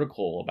the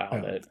article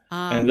about it,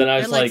 and then I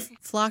was like,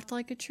 flocked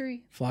like a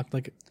tree. Flocked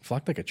like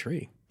a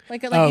tree.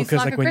 Because when you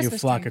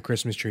flock a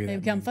Christmas tree, they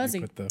become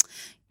fuzzy.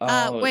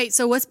 wait,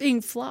 so what's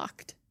being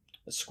flocked?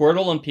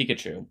 Squirtle and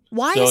Pikachu.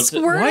 Why is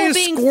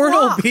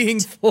Squirtle being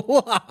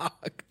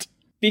flocked?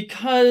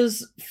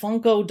 Because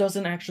Funko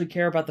doesn't actually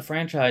care about the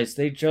franchise.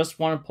 They just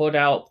want to put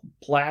out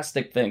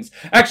plastic things.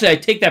 Actually, I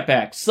take that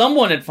back.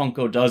 Someone at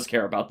Funko does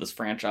care about this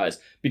franchise,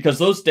 because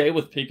those Day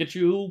with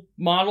Pikachu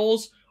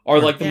models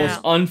are like the most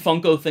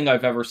un-Funko thing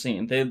I've ever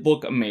seen. They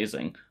look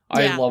amazing.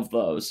 I love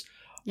those.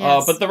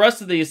 Yes. But the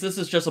rest of this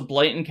is just a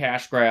blatant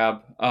cash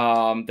grab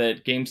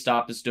that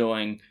GameStop is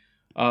doing.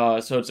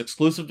 So it's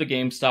exclusive to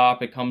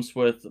GameStop. It comes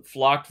with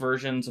flocked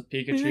versions of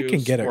Pikachu. I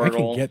can get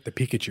the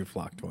Pikachu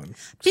flocked one.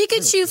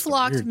 Pikachu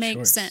flocked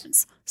makes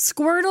sense.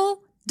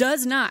 Squirtle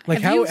does not.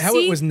 Like how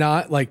it was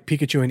not like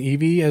Pikachu and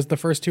Eevee as the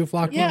first two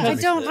flocked ones? I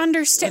don't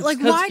understand. Like,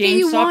 why do GameStop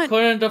you want?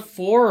 couldn't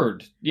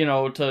afford,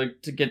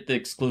 to get the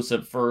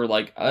exclusive for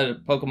like a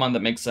Pokemon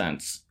that makes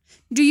sense.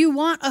 Do you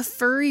want a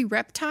furry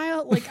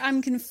reptile? Like,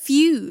 I'm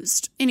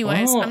confused.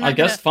 Anyways, I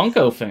guess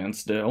Funko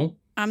fans do.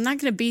 I'm not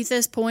going to beat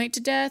this point to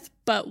death,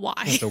 but why?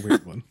 That's a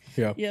weird one.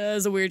 Yeah. Yeah,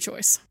 it's a weird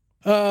choice.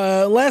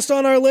 Last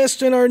on our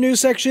list in our news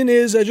section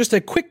is just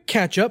a quick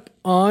catch up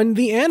on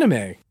the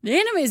anime. The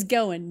anime is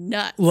going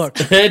nuts. Look,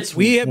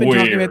 we've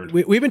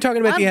been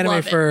talking about the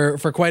anime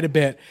for quite a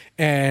bit,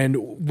 and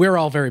we're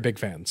all very big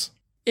fans.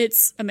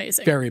 It's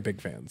amazing. Very big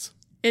fans.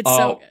 It's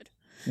so good.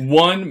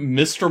 One,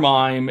 Mr.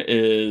 Mime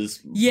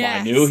is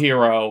my new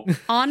hero.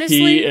 Honestly,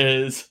 he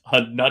is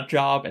a nut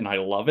job, and I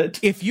love it.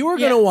 If you are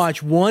going to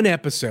watch one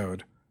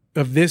episode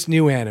of this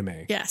new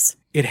anime,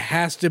 it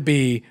has to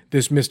be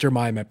this Mr.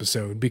 Mime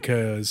episode,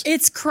 because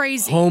it's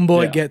crazy.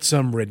 Homeboy gets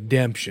some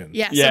redemption.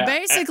 So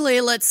basically,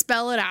 let's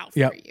spell it out for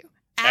you.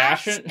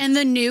 Ash and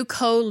the new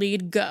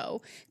co-lead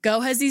Go. Go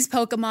has these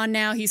Pokemon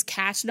now. He's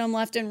catching them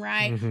left and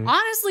right.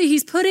 Honestly,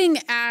 he's putting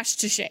Ash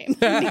to shame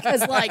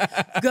because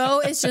Go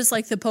is just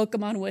like the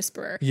Pokemon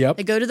whisperer.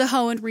 They go to the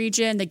Hoenn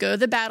region. They go to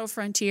the Battle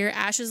Frontier.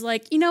 Ash is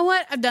like, you know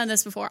what? I've done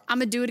this before. I'm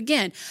going to do it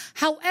again.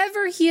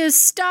 However, he is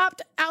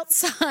stopped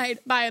outside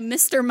by a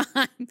Mr.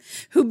 Mime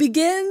who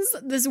begins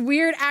this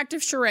weird act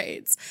of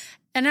charades.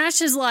 And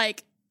Ash is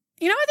like,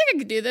 you know, I think I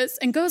could do this.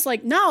 And Go's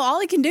like, no,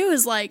 all he can do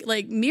is like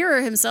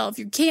mirror himself.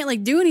 You can't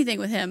like do anything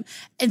with him.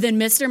 And then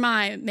Mr.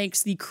 Mime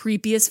makes the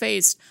creepiest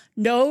face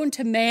known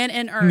to man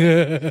and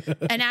earth.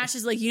 And Ash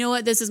is like, you know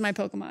what? This is my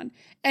Pokemon.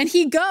 And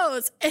he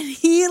goes and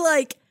he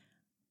like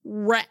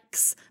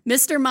wrecks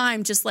Mr.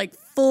 Mime just like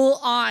full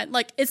on.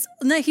 Like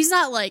he's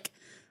not like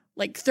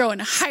throwing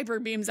hyper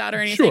beams out or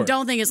anything. Sure.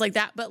 Don't think it's like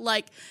that. But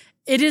like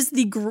it's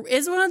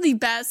one of the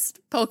best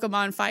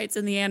Pokemon fights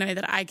in the anime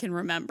that I can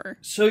remember.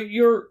 So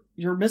you're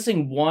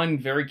missing one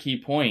very key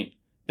point.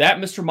 That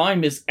Mr.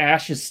 Mime is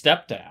Ash's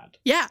stepdad.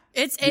 Yeah,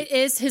 it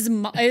is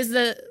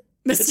the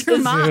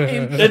Mr.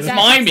 Mime. It's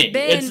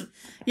miming.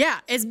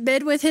 It's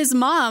been with his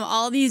mom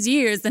all these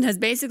years and has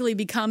basically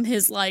become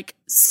his like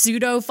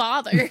pseudo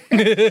father.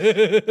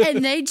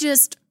 And they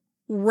just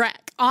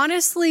wreck.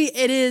 Honestly,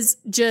 it is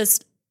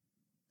just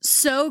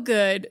so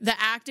good. The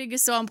acting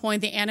is so on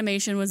point. The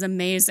animation was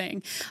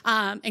amazing.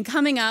 And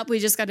coming up, we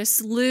just got a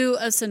slew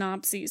of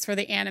synopses for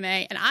the anime,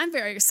 and I'm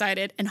very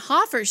excited. And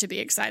Hoffer should be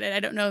excited. I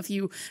don't know if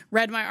you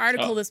read my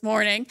article this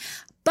morning,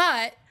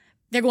 but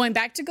they're going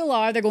back to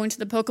Galar. They're going to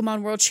the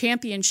Pokemon World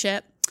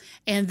Championship.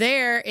 And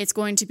there, it's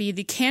going to be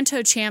the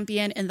Kanto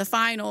champion in the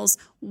finals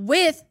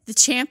with the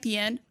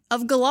champion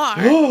of Galar.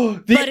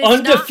 The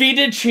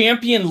undefeated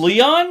champion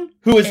Leon,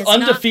 who is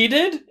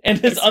undefeated, and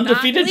his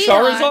undefeated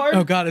Charizard?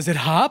 Oh god, is it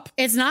Hop?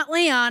 It's not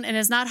Leon and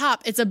it's not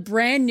Hop. It's a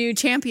brand new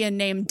champion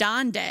named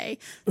Donde.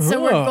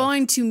 So we're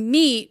going to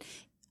meet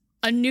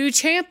a new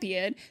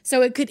champion.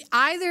 So it could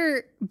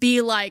either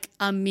be like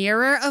a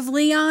mirror of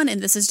Leon,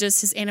 and this is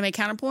just his anime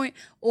counterpoint,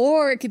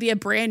 or it could be a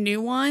brand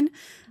new one.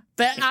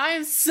 But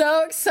I'm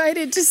so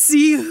excited to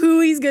see who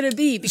he's going to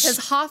be because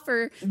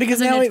Hoffer has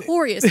a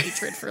notorious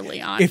hatred for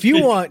Leon. If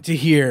you want to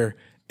hear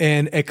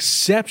an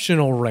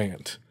exceptional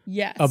rant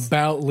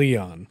about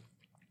Leon,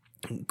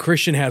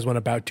 Christian has one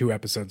about 2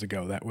 episodes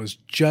ago that was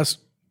just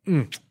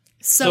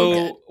so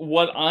good.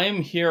 What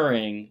I'm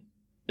hearing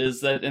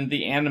is that in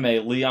the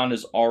anime, Leon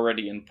is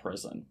already in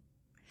prison.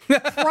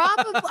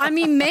 Probably. I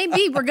mean,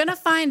 maybe we're gonna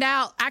find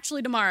out.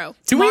 Actually, tomorrow.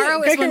 Do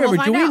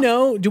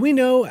we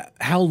know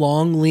how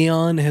long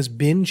Leon has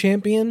been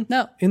champion?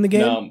 No. In the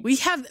game, No. We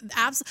have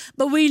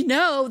but we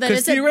know that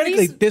it's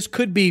theoretically this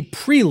could be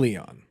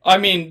pre-Leon. I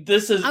mean,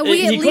 this is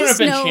he couldn't have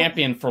been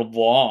champion for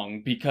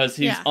long because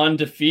he's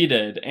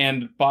undefeated,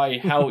 and by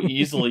how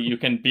easily you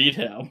can beat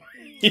him.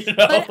 You know?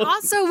 But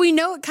also, we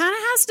know it kind of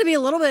has to be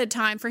a little bit of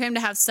time for him to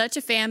have such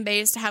a fan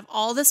base, to have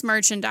all this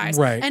merchandise.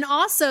 Right. And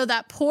also,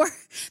 the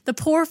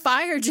poor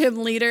fire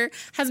gym leader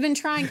has been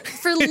trying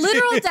for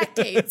literal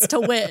decades to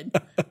win,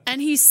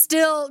 and he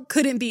still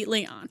couldn't beat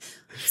Leon.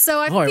 So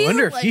I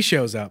wonder if he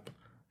shows up.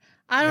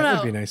 I don't know,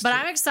 would be nice but too.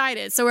 I'm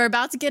excited. So we're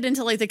about to get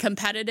into like the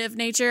competitive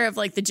nature of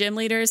like the gym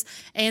leaders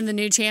and the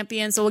new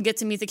champion. So we'll get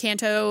to meet the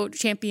Kanto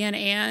champion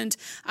and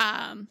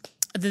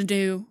the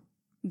new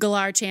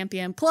Galar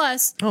champion.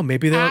 Plus,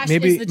 maybe Ash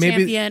is the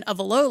champion of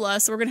Alola,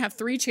 so we're gonna have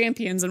 3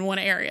 champions in one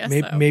area.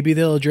 Maybe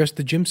they'll address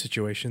the gym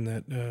situation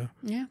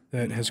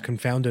that has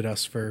confounded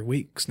us for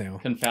weeks now.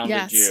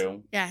 Confounded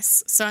you.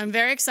 Yes. So I'm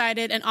very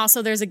excited, and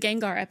also there's a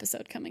Gengar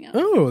episode coming up.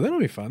 Oh, that'll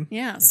be fun.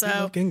 Yeah. I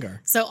love Gengar.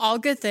 So all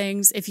good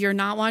things. If you're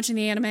not watching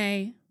the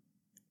anime,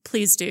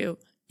 please do.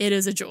 It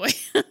is a joy.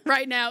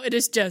 Right now, it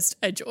is just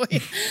a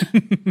joy.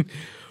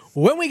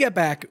 When we get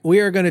back, we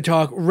are going to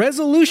talk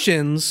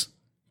resolutions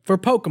for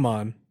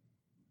Pokemon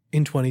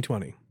in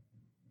 2020.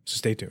 So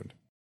stay tuned.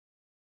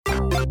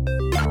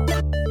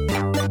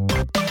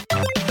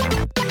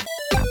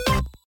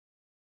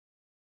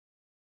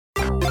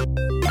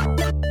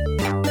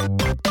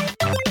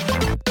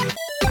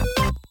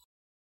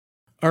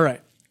 All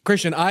right,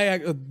 Christian,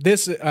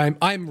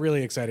 I'm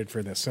really excited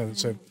for this.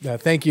 So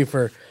thank you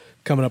for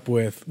coming up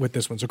with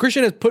this one. So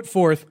Christian has put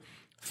forth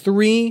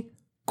 3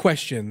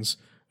 questions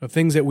of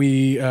things that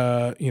we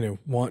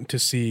want to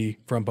see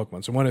from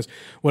Pokemon. So one is,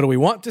 what do we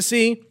want to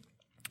see?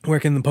 Where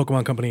can the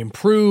Pokemon Company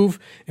improve?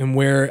 And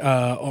what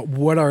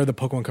are the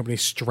Pokemon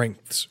Company's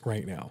strengths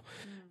right now?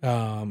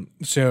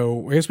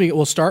 So I guess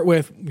we'll start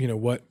with,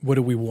 what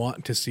do we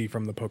want to see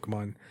from the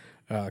Pokemon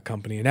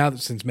Company? And now that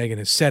since Megan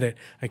has said it,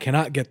 I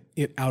cannot get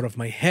it out of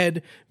my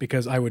head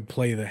because I would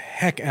play the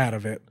heck out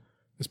of it,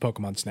 this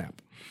Pokemon Snap.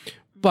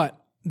 But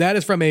that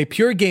is from a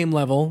pure game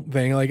level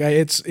thing. Like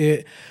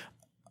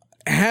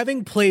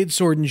having played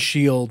Sword and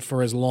Shield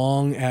for as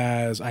long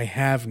as I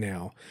have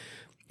now,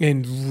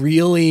 and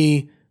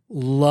really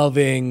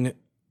loving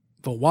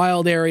the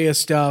wild area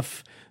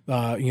stuff, the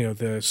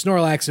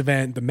Snorlax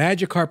event, the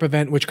Magikarp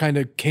event, which kind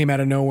of came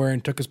out of nowhere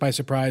and took us by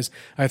surprise,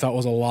 I thought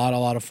was a lot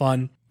of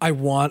fun. I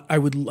want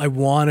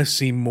to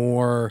see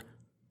more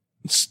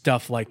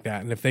stuff like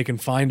that. And if they can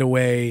find a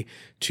way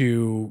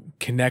to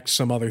connect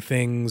some other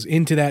things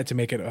into that to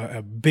make it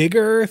a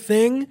bigger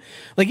thing,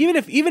 like even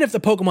if the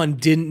Pokemon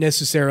didn't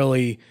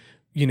necessarily,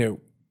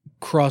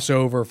 cross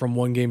over from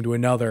one game to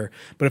another,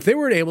 but if they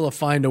were able to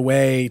find a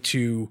way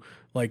to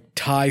like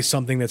tie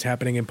something that's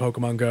happening in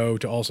Pokemon Go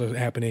to also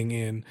happening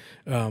in,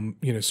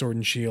 Sword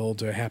and Shield,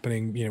 to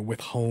happening,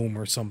 with Home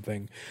or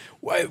something,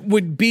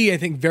 would be, I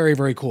think, very,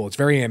 very cool. It's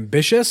very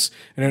ambitious.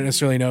 I don't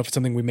necessarily know if it's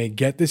something we may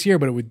get this year,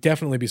 but it would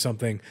definitely be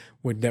something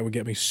that would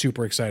get me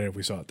super excited if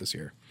we saw it this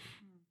year.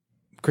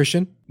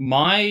 Christian?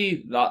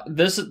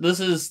 This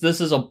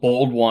is a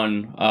bold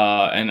one,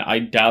 and I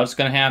doubt it's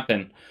going to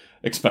happen,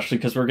 especially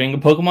because we're getting a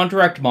Pokemon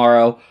Direct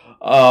tomorrow.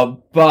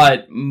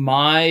 But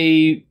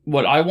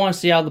what I want to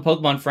see out of the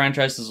Pokemon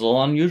franchise is a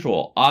little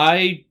unusual.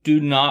 I do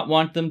not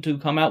want them to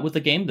come out with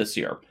a game this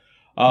year.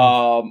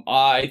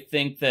 I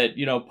think that,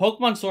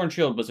 Pokemon Sword and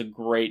Shield was a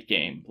great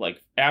game, like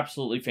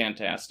absolutely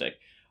fantastic.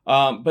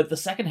 But the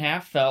second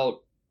half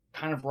felt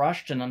kind of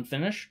rushed and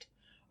unfinished.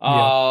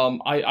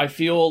 I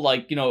feel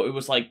like, it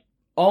was like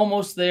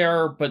almost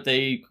there, but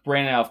they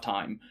ran out of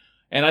time.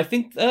 And I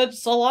think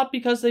that's a lot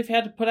because they've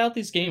had to put out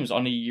these games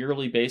on a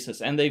yearly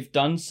basis, and they've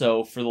done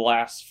so for the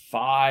last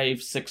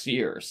 5-6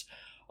 years.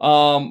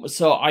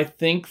 So I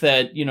think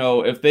that,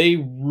 if they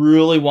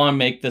really want to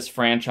make this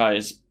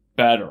franchise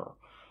better,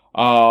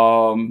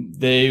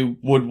 they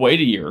would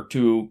wait a year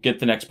to get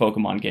the next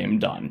Pokemon game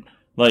done.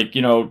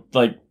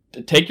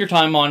 Take your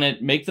time on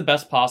it, make the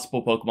best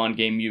possible Pokemon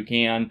game you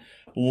can,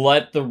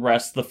 let the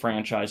rest of the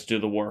franchise do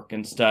the work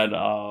instead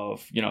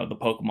of, the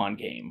Pokemon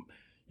game.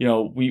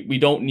 We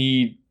don't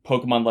need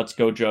Pokemon Let's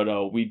Go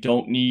Johto. We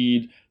don't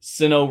need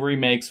Sinnoh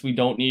remakes. We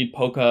don't need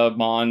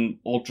Pokemon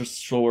Ultra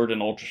Sword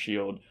and Ultra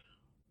Shield.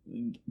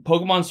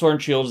 Pokemon Sword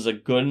and Shield is a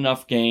good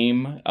enough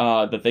game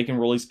that they can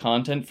release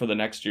content for the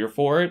next year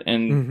for it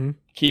and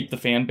keep the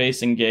fan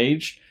base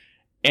engaged.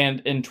 And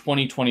in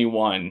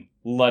 2021,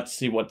 let's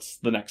see what's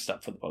the next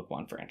step for the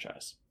Pokemon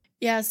franchise.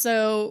 Yeah,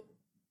 so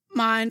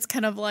mine's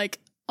kind of like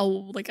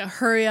a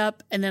hurry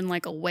up and then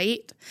like a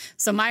wait.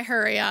 So my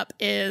hurry up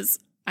is,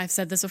 I've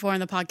said this before on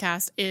the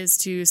podcast, is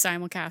to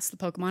simulcast the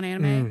Pokemon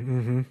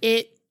anime.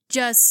 It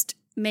just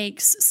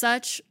makes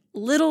such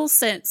little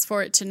sense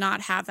for it to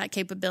not have that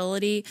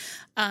capability,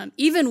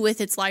 even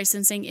with its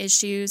licensing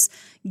issues,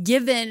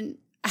 given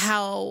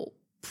how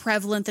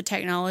prevalent the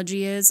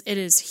technology is. It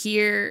is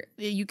here.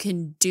 You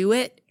can do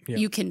it. Yeah.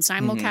 You can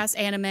simulcast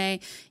anime.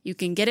 You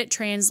can get it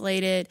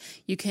translated.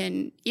 You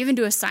can even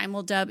do a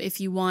simuldub if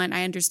you want.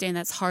 I understand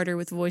that's harder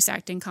with voice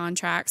acting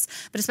contracts,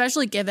 but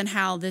especially given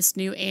how this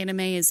new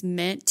anime is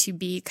meant to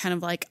be kind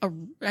of like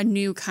a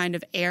new kind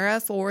of era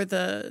for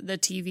the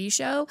TV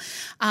show,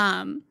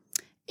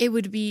 it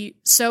would be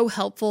so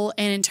helpful.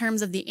 And in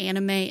terms of the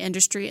anime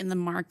industry and the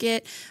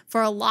market,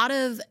 for a lot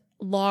of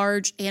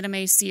large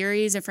anime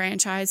series and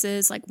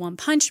franchises like One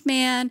Punch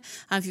Man,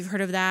 if you've heard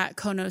of that,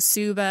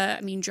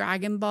 Konosuba,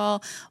 Dragon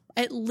Ball,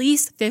 at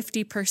least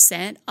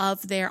 50%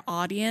 of their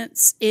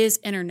audience is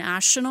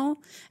international.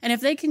 And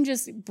if they can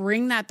just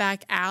bring that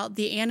back out,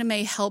 the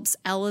anime helps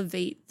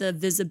elevate the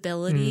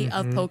visibility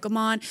of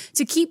Pokemon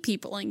to keep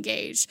people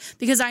engaged.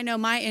 Because I know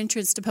my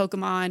entrance to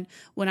Pokemon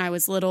when I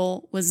was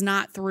little was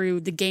not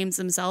through the games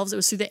themselves, it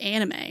was through the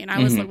anime. And I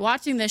was like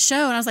watching this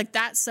show and I was like,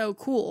 that's so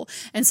cool.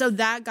 And so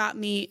that got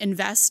me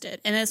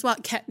invested. And it's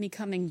what kept me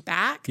coming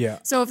back. Yeah.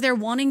 So if they're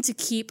wanting to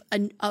keep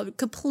a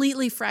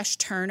completely fresh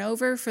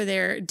turnover for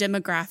their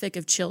demographic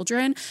of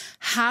children,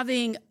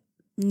 having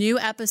new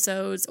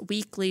episodes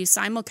weekly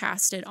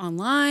simulcasted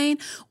online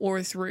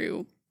or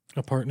through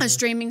a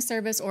streaming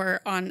service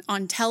or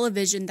on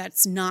television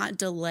that's not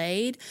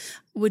delayed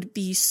would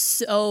be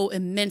so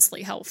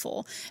immensely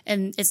helpful.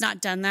 And it's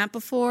not done that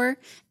before.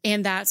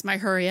 And that's my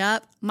hurry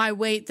up. My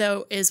wait,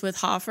 though, is with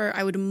Hoffer.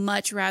 I would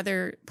much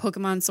rather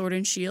Pokemon Sword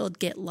and Shield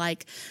get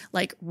like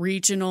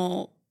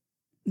regional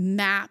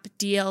map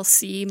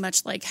DLC,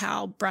 much like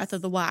how Breath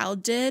of the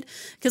Wild did,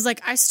 because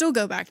I still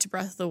go back to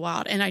Breath of the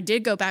Wild, and I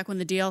did go back when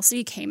the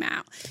DLC came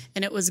out,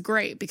 and it was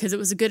great because it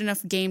was a good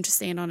enough game to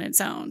stand on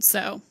its own.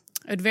 So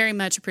I would very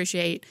much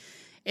appreciate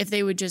if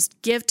they would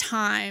just give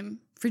time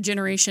for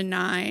Generation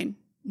 9,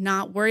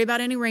 not worry about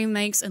any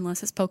remakes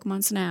unless it's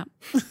Pokemon Snap,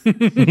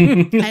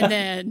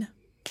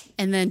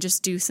 and then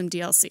just do some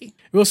DLC.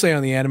 I will say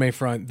on the anime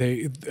front,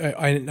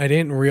 I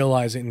didn't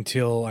realize it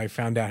until I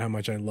found out how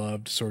much I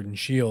loved Sword and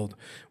Shield,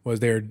 was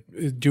they're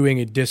doing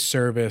a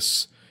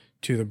disservice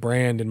to the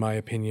brand, in my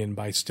opinion,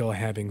 by still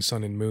having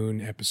Sun and Moon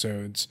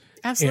episodes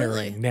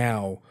airing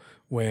now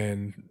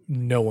when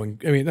no one,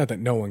 not that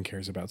no one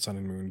cares about Sun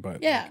and Moon,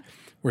 but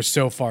we're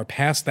so far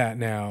past that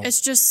now.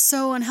 It's just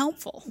so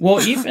unhelpful.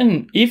 Well,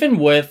 even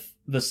with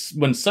this,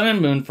 when Sun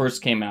and Moon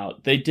first came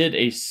out, they did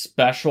a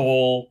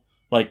special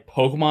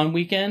Pokemon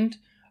weekend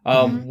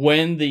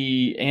when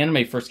the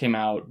anime first came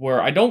out,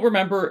 where I don't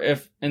remember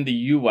if in the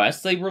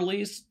US they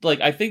released,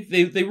 I think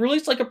they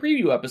released a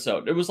preview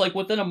episode. It was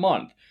within a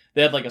month.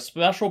 They had a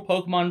special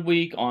Pokemon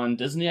week on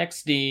Disney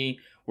XD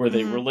where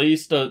they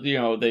released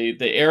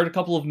they aired a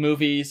couple of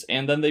movies,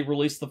 and then they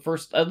released the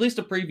first, at least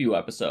a preview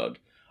episode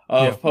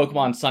of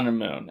Pokemon Sun and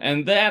Moon.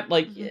 And that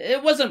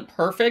it wasn't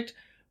perfect,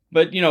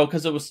 but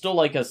because it was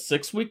still a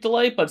 6-week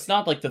delay, but it's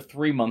not the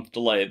 3-month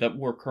delay that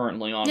we're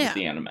currently on with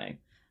the anime.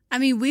 I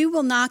mean, we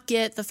will not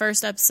get the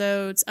first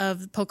episodes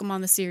of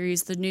Pokemon the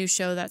series, the new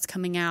show that's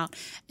coming out,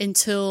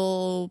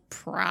 until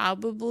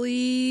probably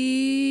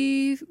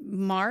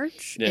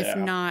March, if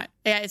not.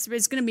 Yeah, it's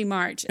going to be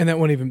March. And that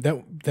won't even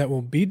that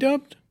will be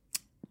dubbed?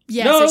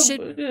 Yes,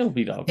 it'll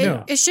be dubbed.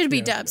 It should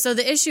be dubbed. So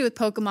the issue with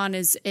Pokemon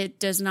is it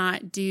does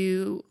not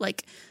do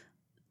like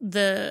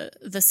the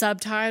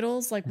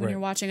subtitles. Like when you're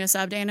watching a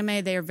subbed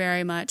anime, they are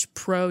very much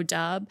pro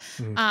dub,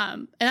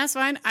 and that's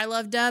fine. I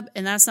love dub,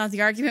 and that's not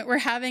the argument we're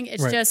having.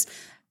 It's just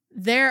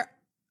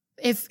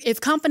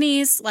if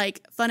companies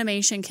like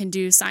Funimation can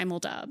do simul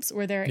dubs,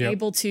 where they're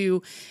able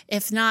to,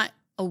 if not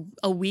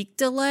a week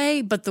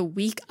delay, but the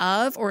week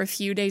of or a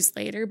few days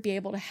later, be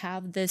able to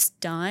have this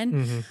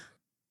done.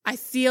 I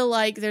feel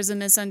like there's a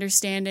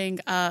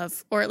misunderstanding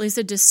of, or at least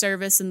a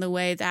disservice in the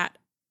way that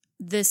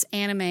this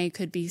anime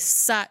could be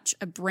such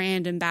a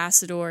brand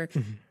ambassador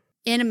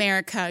in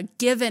America,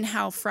 given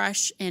how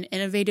fresh and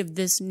innovative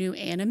this new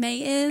anime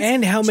is,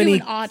 and how many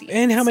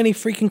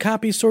freaking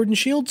copies Sword and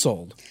Shield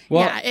sold.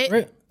 Well,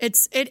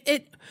 it's kind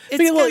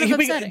of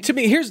upsetting. To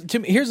me, here's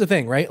the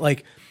thing, right?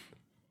 Like,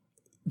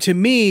 to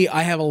me,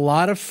 I have a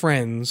lot of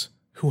friends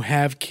who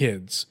have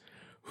kids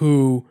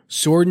who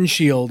Sword and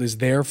Shield is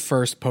their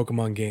first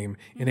Pokemon game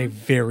in a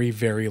very,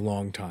 very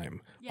long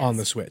time on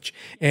the Switch.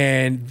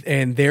 And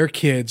their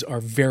kids are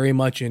very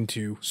much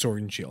into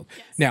Sword and Shield.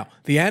 Yes. Now,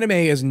 the anime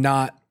is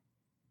not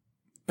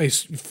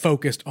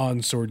focused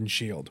on Sword and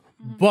Shield,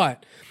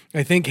 but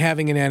I think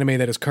having an anime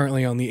that is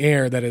currently on the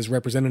air that is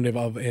representative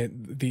of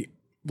the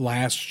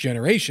last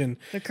generation,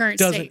 the current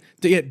state,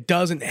 it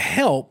doesn't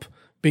help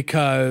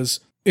because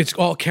it's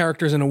all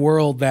characters in a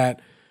world that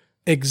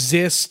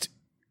exist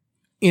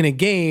in a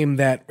game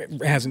that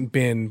hasn't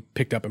been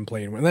picked up and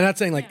played. And I'm not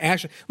saying like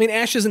Ash. I mean,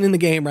 Ash isn't in the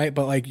game, right?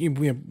 But like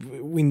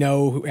we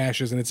know who Ash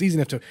is, and it's easy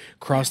enough to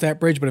cross that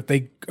bridge. But if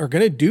they are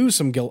going to do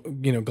some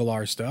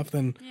Galar stuff,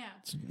 then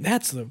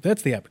that's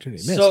the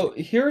opportunity. So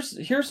here's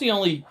the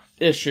only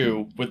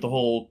issue with the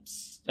whole.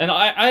 And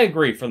I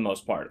agree for the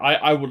most part.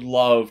 I would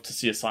love to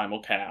see a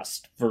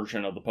simulcast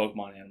version of the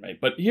Pokemon anime.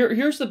 But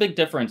here's the big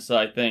difference that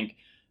I think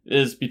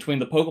is between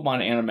the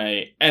Pokemon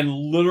anime and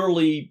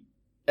literally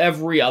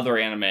every other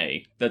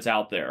anime that's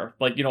out there.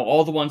 Like,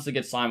 all the ones that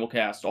get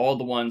simulcast, all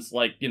the ones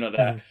like,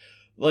 that.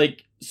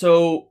 Like,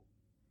 so,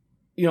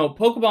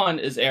 Pokemon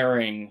is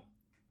airing,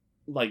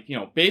 like,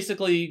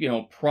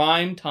 basically,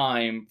 prime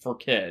time for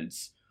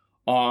kids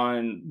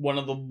on one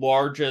of the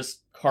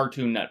largest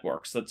cartoon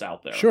networks that's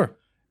out there. Sure.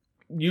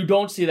 You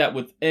don't see that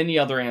with any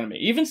other anime.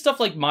 Even stuff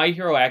like My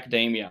Hero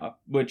Academia,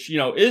 which,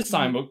 is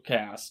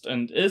simulcast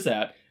and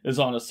is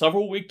on a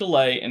several week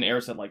delay and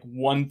airs at like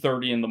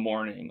 1:30 in the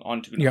morning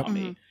on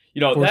Toonami.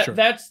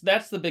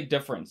 That's the big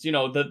difference.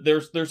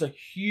 That there's a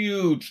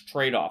huge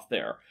trade-off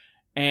there.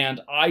 And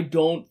I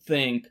don't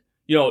think,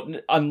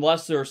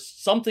 unless there's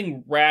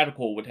something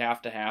radical would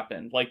have to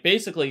happen. Like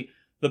basically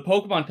the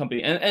Pokemon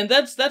company, and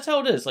that's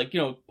how it is. Like,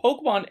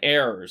 Pokemon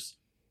airs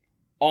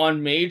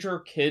on major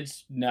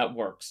kids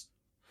networks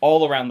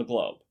all around the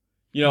globe.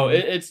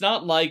 It's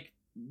not like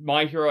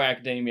My Hero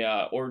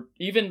Academia or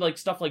even like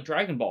stuff like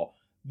Dragon Ball.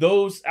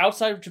 Those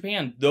outside of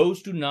Japan,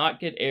 those do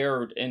not get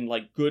aired in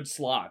like good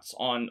slots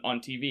on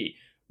TV.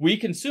 We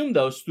consume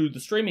those through the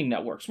streaming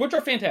networks, which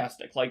are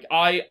fantastic. Like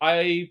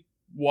I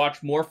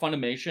watch more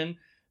Funimation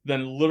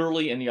than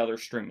literally any other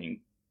streaming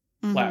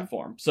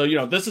platform. So,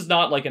 this is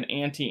not like an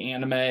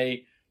anti-anime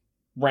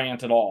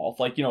rant at all.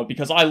 Like,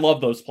 because I love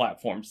those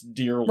platforms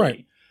dearly.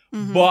 Right.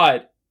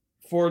 But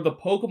for the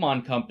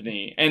Pokemon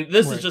company, and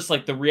this is just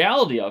like the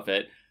reality of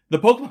it, the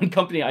Pokemon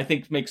company, I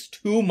think, makes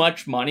too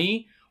much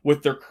money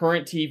with their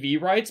current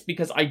TV rights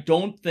because I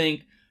don't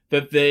think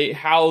that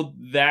how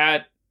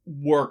that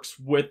works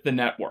with the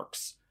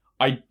networks.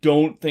 I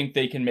don't think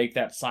they can make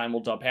that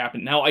simuldub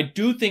happen. Now, I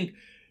do think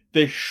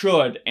they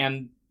should,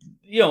 and,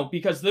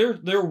 because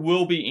there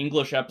will be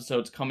English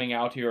episodes coming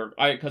out here,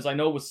 because I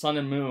know with Sun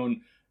and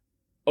Moon,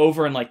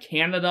 over in like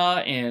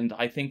Canada and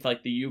I think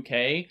like the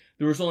UK,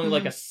 there was only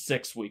like a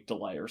 6-week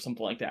delay or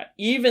something like that.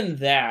 Even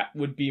that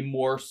would be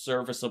more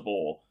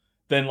serviceable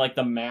than like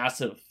the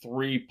massive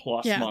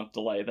 3+ month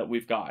delay that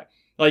we've got.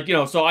 Like,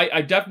 so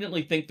I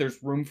definitely think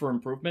there's room for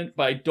improvement,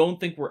 but I don't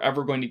think we're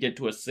ever going to get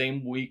to a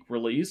same week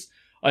release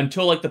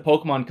until like the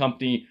Pokemon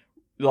company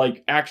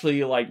like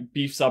actually like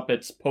beefs up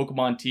its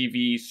Pokemon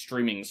TV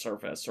streaming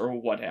service or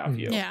what have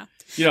you. Yeah.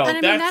 And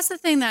I mean, that's the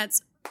thing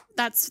that's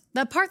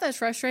the part that's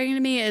frustrating to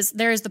me is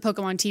there is the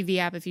Pokemon TV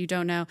app, if you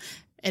don't know,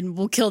 and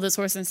we'll kill this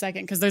horse in a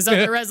second because there's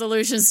other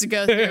resolutions to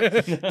go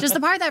through. Just the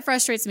part that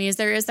frustrates me is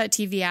there is that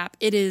TV app.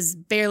 It is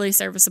barely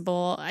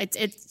serviceable.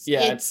 It's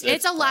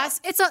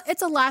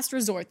a last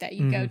resort that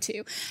you go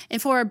to.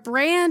 And for a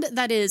brand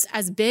that is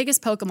as big as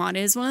Pokemon, it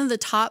is one of the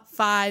top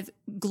 5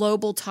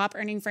 global top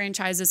earning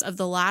franchises of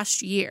the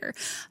last year,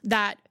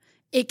 that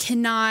it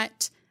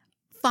cannot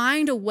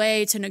find a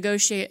way to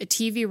negotiate a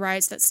TV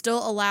rights that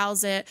still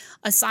allows it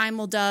a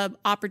simuldub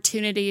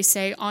opportunity,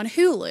 say on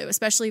Hulu,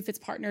 especially if it's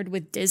partnered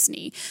with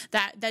Disney,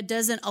 that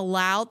doesn't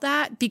allow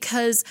that,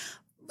 because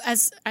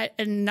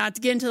and not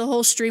to get into the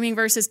whole streaming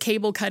versus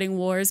cable cutting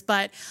wars,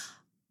 but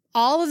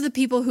all of the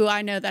people who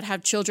I know that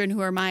have children who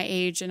are my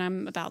age, and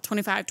I'm about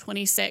 25,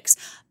 26,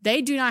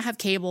 they do not have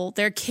cable.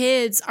 Their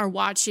kids are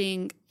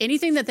watching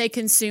anything that they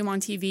consume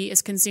on TV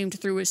is consumed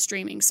through a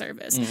streaming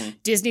service.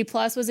 Disney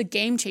Plus was a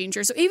game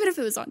changer. So even if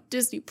it was on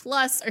Disney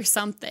Plus or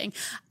something,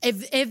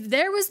 if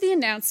there was the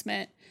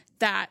announcement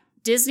that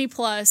Disney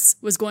Plus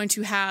was going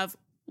to have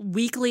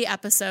weekly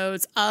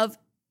episodes of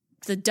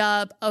the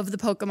dub of the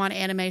Pokemon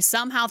anime,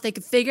 somehow if they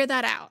could figure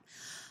that out,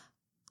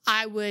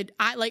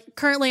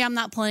 currently I'm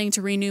not planning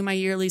to renew my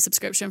yearly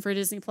subscription for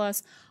Disney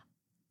Plus.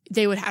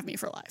 They would have me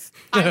for life.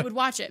 I would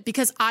watch it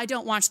because I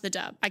don't watch the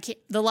dub. I can't.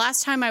 The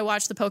last time I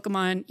watched the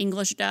Pokemon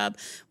English dub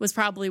was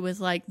probably with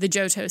like the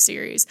Johto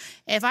series.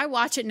 If I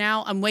watch it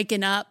now, I'm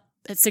waking up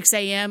at 6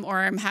 a.m. or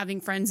I'm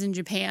having friends in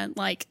Japan.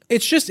 Like,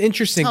 it's just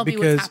interesting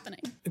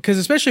because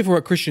especially for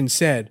what Christian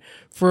said,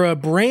 for a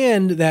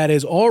brand that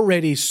is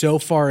already so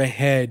far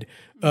ahead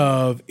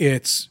of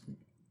its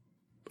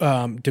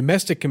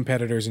domestic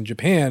competitors in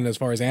Japan as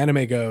far as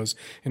anime goes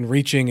and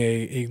reaching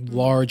a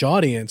large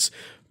audience,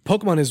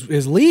 Pokemon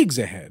is leagues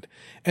ahead.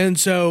 And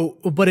so,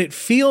 but it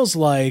feels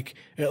like,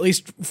 at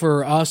least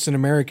for us, an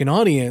American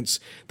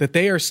audience, that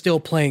they are still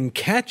playing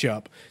catch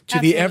up to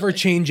the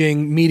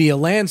ever-changing media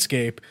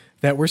landscape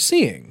that we're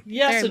seeing.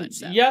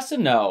 Yes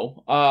and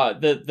no.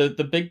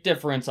 The big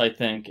difference, I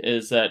think,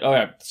 is that,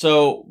 okay,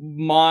 so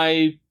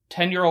my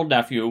 10-year-old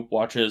nephew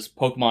watches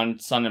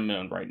Pokemon Sun and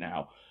Moon right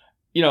now.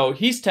 You know,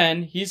 he's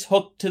 10, he's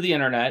hooked to the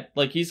internet,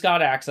 like, he's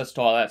got access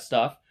to all that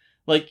stuff.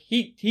 Like,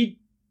 he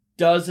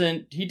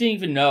didn't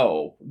even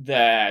know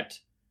that,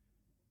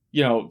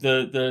 you know,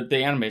 the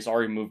anime's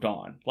already moved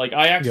on. Like,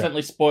 I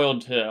accidentally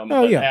spoiled him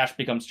that Ash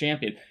becomes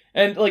champion.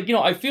 And, like, you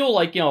know, I feel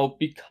like, you know,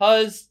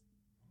 because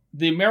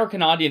the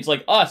American audience,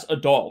 like us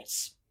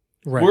adults,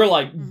 we're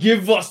like,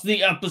 give us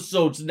the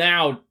episodes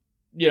now,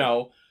 you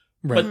know.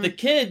 But the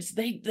kids,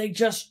 they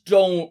just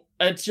don't,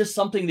 it's just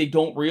something they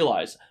don't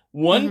realize.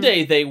 One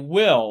day they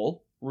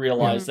will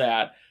realize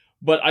that,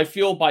 but I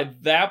feel by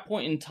that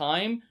point in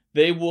time,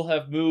 they will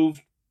have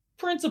moved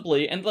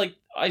principally, and like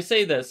I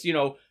say this, you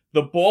know,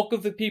 the bulk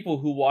of the people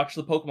who watch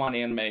the Pokemon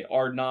anime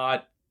are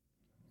not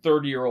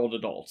 30-year-old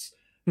adults.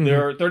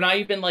 They're not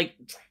even like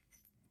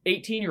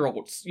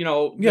 18-year-olds, you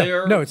know.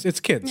 It's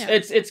kids. Yeah.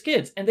 It's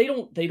kids, and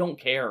they don't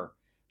care.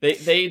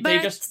 They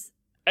just.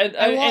 And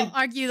I won't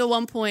argue the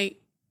one point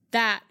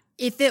that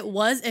if it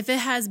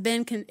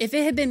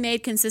had been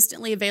made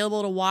consistently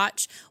available to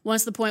watch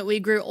once the point we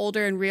grew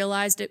older and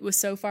realized it was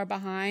so far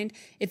behind,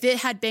 if it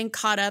had been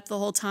caught up the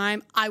whole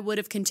time, I would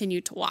have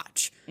continued to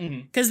watch.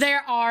 Because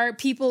there are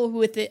people who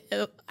with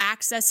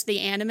access to the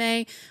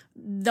anime,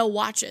 they'll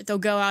watch it. They'll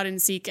go out and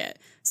seek it.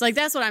 So like,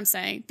 that's what I'm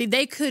saying.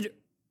 They could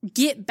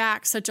get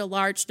back such a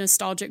large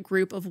nostalgic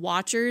group of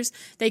watchers.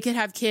 They could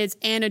have kids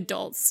and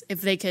adults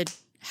if they could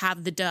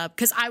have the dub,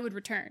 because I would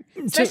return,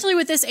 especially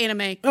with this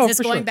anime. It's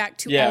going back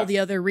to all the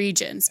other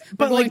regions.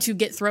 We're going to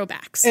get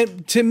throwbacks.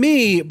 And to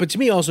me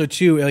also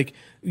too, like,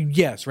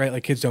 yes, right,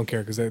 like kids don't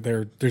care because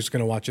they're just going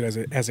to watch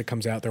it as it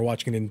comes out. They're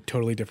watching it in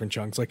totally different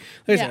chunks. Like,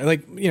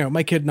 like, you know,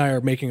 my kid and I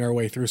are making our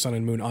way through Sun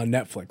and Moon on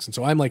Netflix, and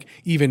so I'm like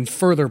even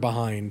further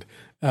behind,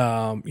 you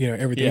know,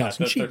 everything else.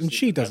 And she doesn't.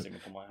 She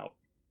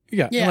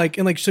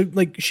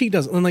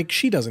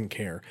doesn't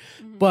care.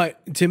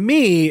 But to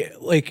me,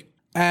 like,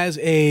 as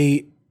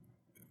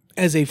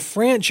a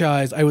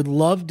franchise, I would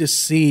love to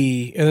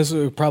see, and this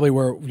is probably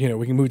where, you know,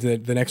 we can move to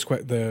the next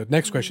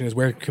question is,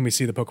 where can we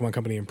see the Pokemon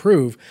Company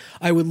improve?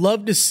 I would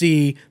love to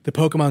see the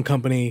Pokemon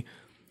Company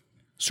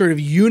sort of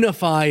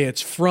unify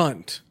its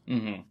front,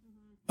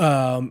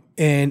 and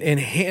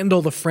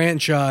handle the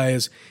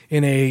franchise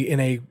in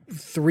a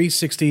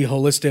 360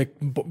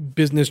 holistic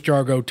business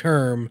jargon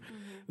term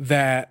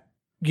that,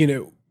 you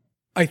know,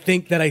 I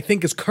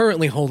think is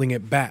currently holding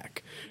it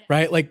back.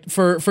 Right? Like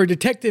for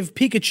Detective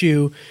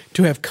Pikachu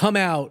to have come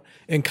out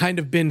and kind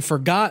of been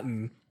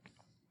forgotten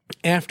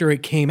after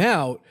it came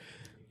out,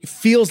 it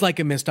feels like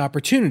a missed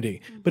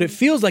opportunity. But it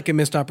feels like a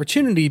missed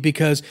opportunity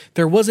because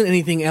there wasn't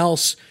anything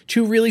else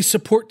to really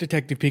support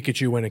Detective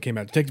Pikachu when it came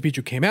out. Detective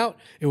Pikachu came out,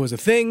 it was a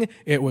thing,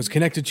 it was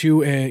connected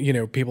to,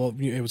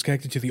 it was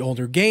connected to the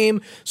older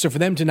game. So for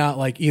them to not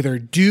like either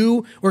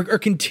do or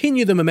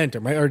continue the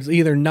momentum, right? Or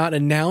either not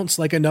announce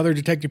like another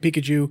Detective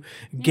Pikachu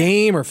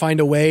game or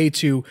find a way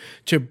to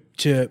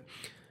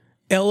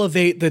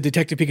elevate the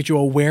Detective Pikachu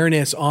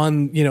awareness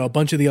on, you know, a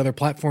bunch of the other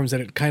platforms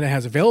that it kind of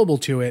has available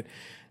to it.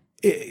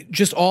 It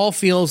just all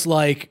feels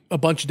like a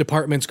bunch of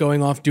departments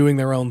going off doing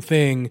their own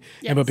thing,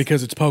 but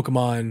because it's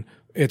Pokemon,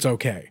 it's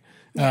okay.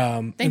 They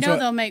know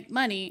they'll make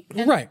money,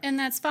 and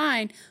that's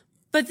fine.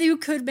 But you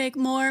could make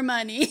more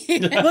money.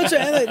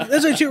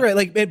 That's true, right?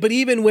 Like, but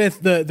even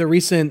with the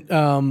recent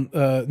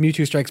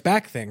Mewtwo Strikes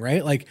Back thing,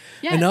 right? Like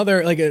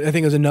another, like I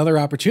think it was another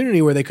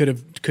opportunity where they could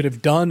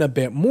have done a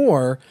bit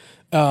more.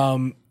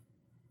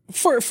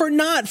 For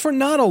not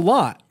a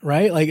lot,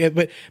 right? Like,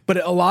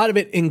 but a lot of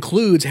it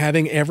includes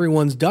having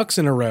everyone's ducks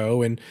in a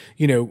row and,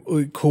 you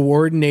know,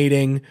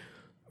 coordinating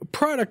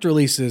product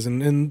releases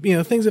and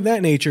things of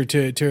that nature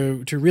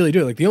to really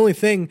do it. Like the only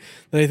thing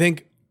that I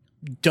think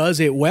does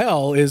it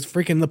well is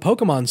freaking the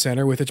Pokemon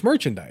Center with its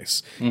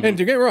merchandise. And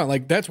to get me wrong,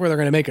 like that's where they're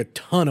going to make a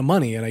ton of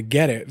money, and I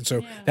get it.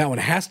 So that one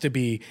has to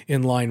be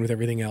in line with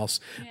everything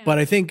else. But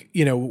I think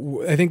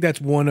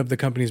that's one of the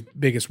company's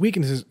biggest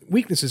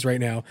weaknesses right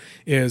now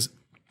is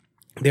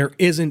there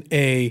isn't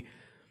the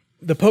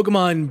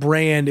Pokemon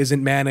brand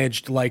isn't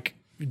managed like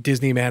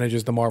Disney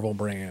manages the Marvel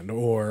brand,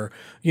 or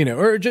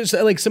just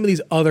like some of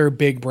these other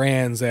big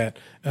brands that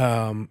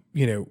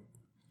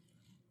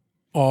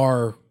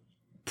are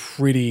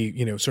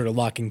pretty, sort of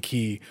lock and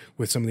key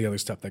with some of the other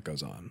stuff that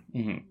goes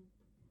on.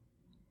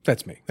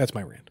 That's me. That's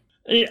my rant.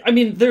 I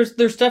mean, there's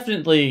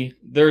definitely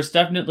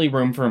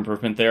room for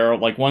improvement there.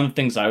 Like one of the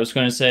things I was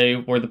going to say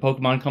where the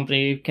Pokemon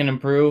Company can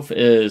improve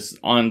is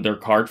on their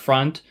card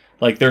front.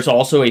 Like there's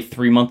also a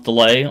 3-month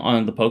delay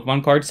on the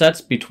Pokemon card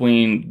sets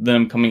between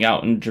them coming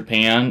out in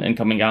Japan and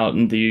coming out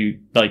in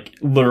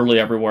literally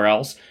everywhere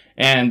else.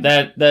 And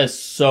that is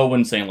so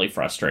insanely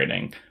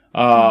frustrating.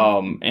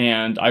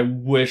 And I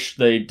wish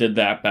they did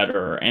that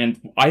better. And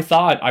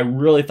I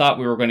really thought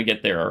we were going to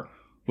get there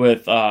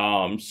with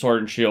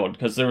Sword and Shield,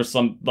 because there was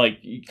some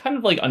kind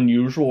of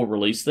unusual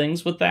release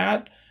things with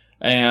that.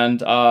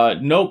 And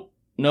nope,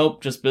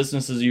 just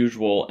business as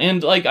usual.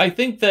 And I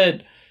think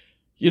that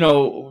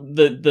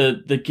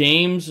the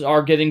games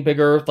are getting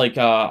bigger.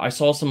 I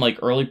saw some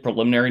early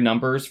preliminary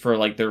numbers for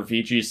their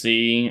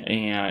VGC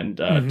and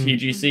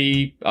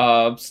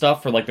TGC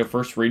stuff for their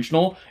first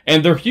regional,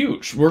 and they're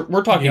huge.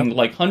 We're talking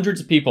hundreds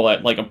of people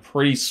at a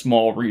pretty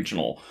small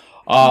regional.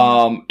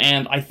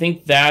 And I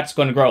think that's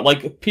going to grow.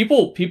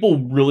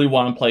 People really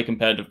want to play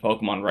competitive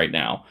Pokemon right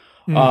now.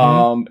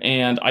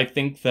 And I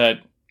think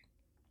that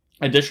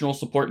additional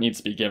support needs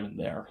to be given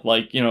there.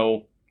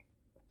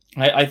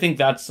 I think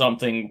that's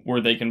something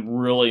where they can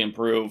really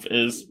improve,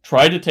 is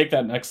try to take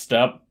that next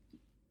step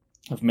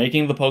of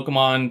making the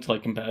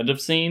Pokemon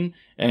competitive scene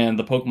and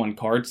the Pokemon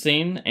card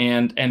scene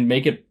and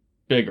make it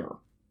bigger.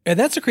 And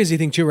that's a crazy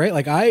thing too, right?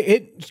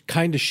 It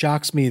kind of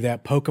shocks me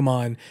that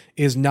Pokemon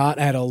is not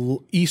at a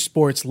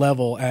esports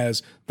level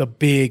as the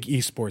big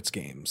esports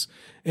games.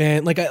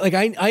 And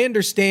I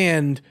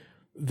understand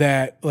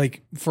that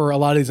for a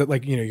lot of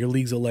these your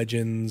Leagues of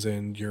Legends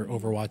and your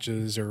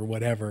Overwatches or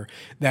whatever,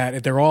 that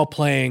if they're all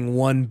playing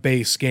one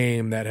base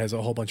game that has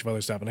a whole bunch of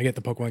other stuff, and I get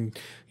the Pokemon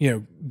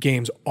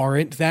games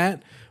aren't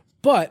that,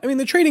 but I mean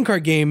the trading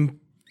card game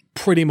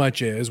pretty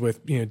much is,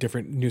 with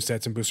different new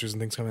sets and boosters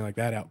and things coming like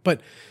that out.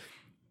 But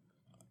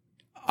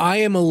I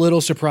am a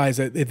little surprised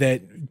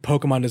that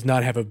Pokemon does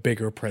not have a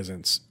bigger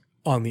presence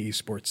on the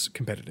esports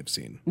competitive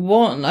scene.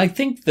 Well, I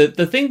think that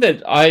the thing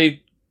that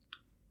I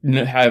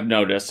have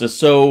noticed is,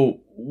 the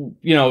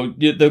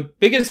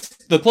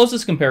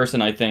closest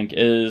comparison I think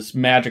is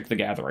Magic the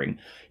Gathering.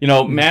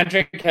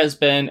 Magic has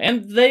been,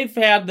 and they've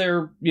had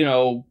their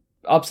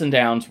ups and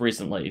downs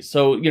recently.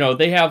 So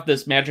they have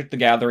this Magic the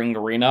Gathering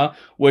Arena,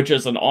 which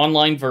is an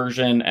online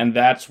version, and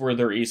that's where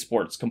their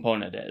esports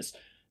component is.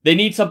 They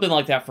need something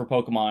like that for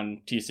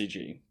Pokemon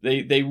TCG.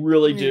 They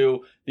really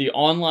do. The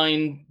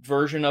online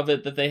version of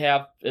it that they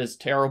have is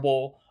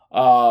terrible.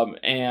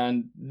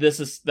 And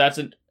that's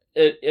an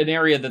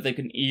area that they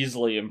can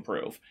easily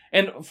improve.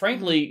 And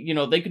frankly,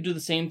 they could do the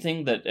same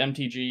thing that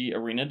MTG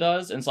Arena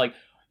does. And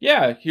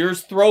it's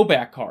here's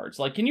throwback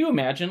cards. Can you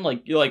imagine?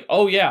 You're like,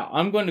 oh yeah,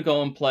 I'm going to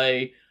go and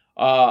play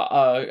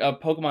a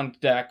Pokemon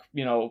deck.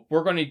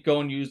 We're going to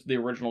go and use the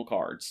original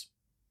cards.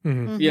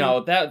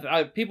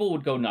 That people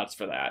would go nuts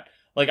for that.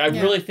 I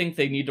really think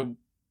they need to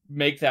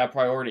make that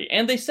priority.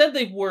 And they said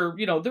they were,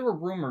 there were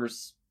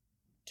rumors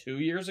 2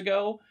 years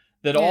ago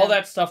that all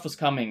that stuff was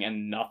coming,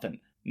 and nothing.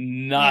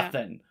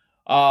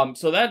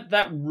 So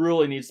that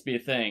really needs to be a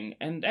thing.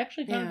 And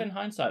actually, kind of in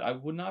hindsight, I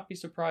would not be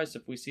surprised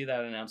if we see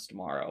that announced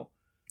tomorrow.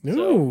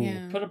 So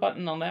put a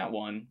button on that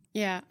one.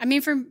 Yeah. I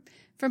mean,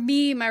 for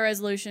me, my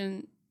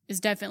resolution is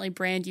definitely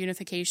brand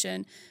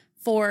unification.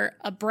 For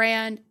a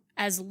brand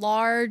as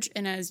large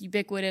and as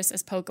ubiquitous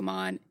as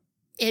Pokemon,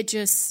 it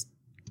just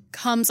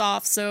comes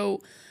off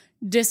so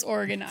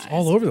disorganized. It's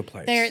all over the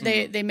place.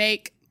 They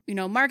make,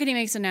 marketing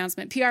makes an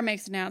announcement, PR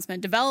makes an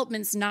announcement,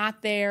 development's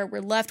not there, we're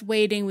left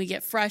waiting, we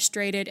get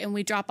frustrated, and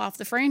we drop off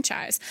the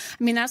franchise.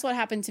 I mean, that's what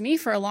happened to me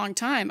for a long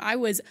time. I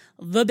was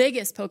the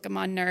biggest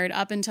Pokemon nerd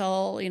up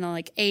until,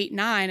 8,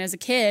 9 as a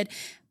kid.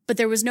 But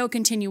there was no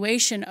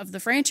continuation of the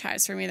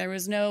franchise for me. There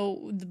was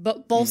no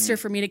bolster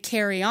for me to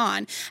carry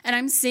on. And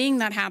I'm seeing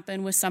that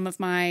happen with some of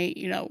my,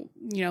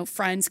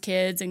 friends'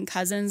 kids and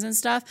cousins and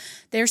stuff.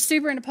 They're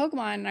super into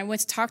Pokemon. And I went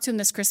to talk to them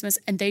this Christmas,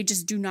 and they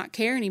just do not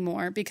care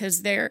anymore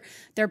because they're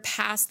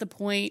past the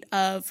point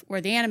of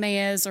where the anime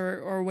is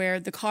or where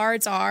the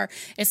cards are.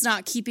 It's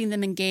not keeping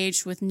them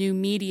engaged with new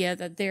media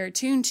that they're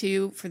attuned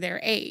to for their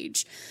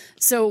age.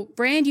 So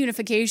brand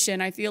unification,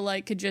 I feel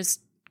like, could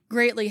just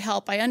greatly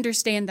help. I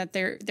understand that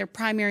their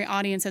primary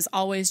audience is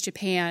always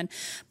Japan,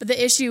 but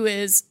the issue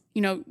is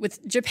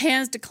with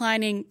Japan's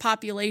declining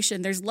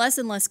population, there's less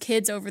and less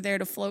kids over there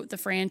to float the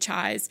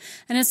franchise.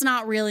 And it's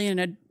not really an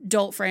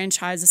adult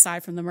franchise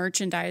aside from the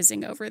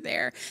merchandising over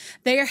there.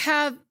 They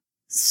have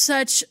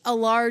such a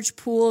large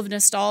pool of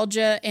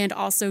nostalgia and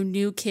also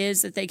new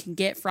kids that they can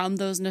get from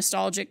those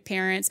nostalgic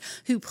parents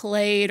who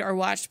played or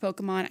watched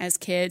Pokemon as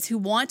kids, who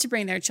want to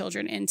bring their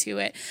children into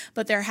it,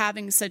 but they're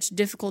having such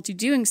difficulty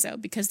doing so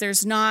because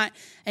there's not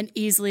an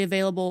easily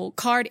available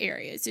card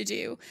area to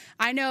do.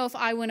 I know if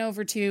I went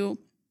over to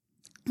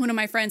one of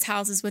my friends'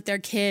 houses with their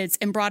kids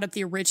and brought up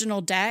the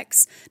original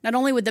decks, not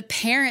only would the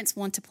parents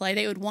want to play,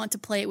 they would want to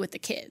play it with the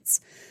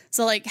kids.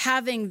 So like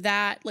having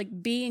that,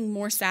 like being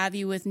more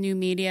savvy with new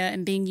media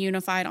and being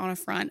unified on a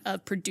front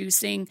of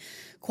producing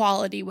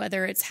quality,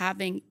 whether it's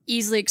having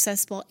easily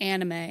accessible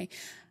anime.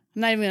 I'm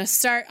not even going to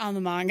start on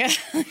the manga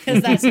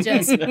because that's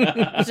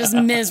just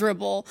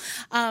miserable.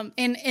 And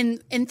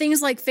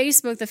things like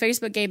Facebook, the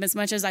Facebook game, as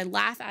much as I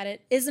laugh at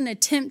it, is an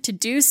attempt to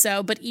do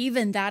so, but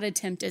even that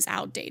attempt is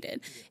outdated.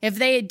 If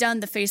they had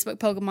done the Facebook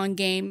Pokemon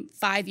game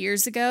 5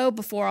 years ago,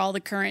 before all the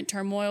current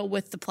turmoil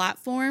with the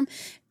platform,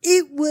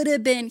 it would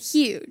have been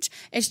huge.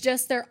 It's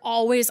just they're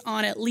always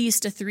on at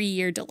least a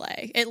 3-year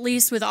delay, at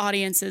least with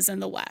audiences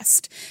in the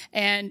West.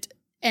 And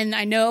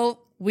I know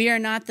we are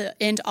not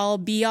the end all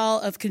be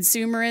all of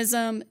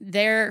consumerism.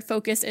 Their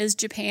focus is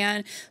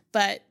Japan,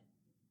 but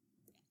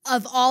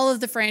of all of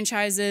the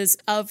franchises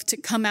to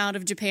come out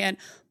of Japan,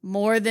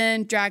 more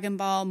than Dragon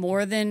Ball,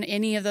 more than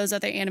any of those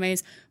other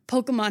animes,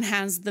 Pokemon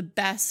has the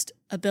best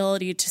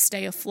ability to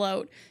stay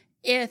afloat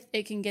if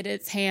it can get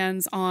its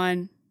hands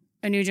on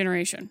a new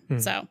generation.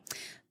 So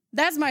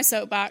that's my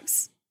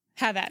soapbox.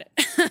 Have at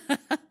it.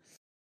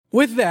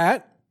 With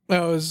that,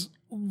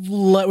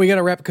 we got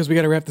to wrap because we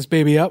got to wrap this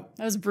baby up.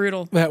 That was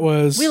brutal. We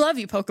love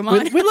you,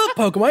 Pokemon. We love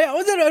Pokemon. Yeah,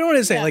 I don't want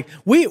to say like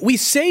we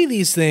say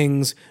these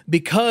things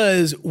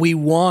because we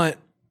want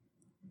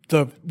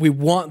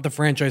the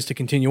franchise to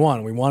continue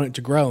on. We want it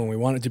to grow and we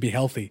want it to be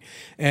healthy.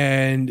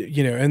 And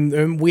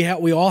and we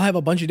all have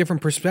a bunch of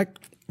different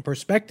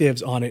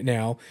perspectives on it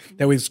now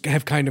that we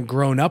have kind of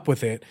grown up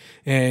with it,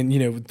 and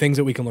things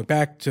that we can look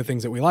back to,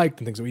 things that we liked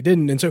and things that we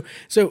didn't. And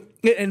so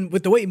and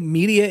with the way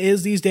media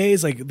is these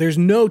days, like there's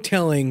no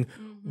telling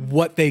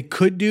what they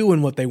could do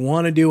and what they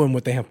want to do and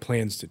what they have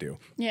plans to do.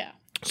 Yeah.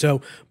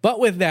 So, but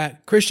with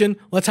that, Christian,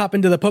 let's hop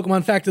into the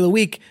Pokemon fact of the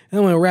week, and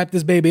then we'll wrap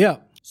this baby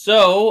up.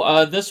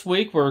 So, this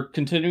week we're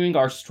continuing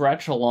our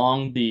stretch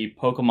along the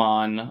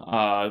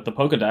Pokemon, the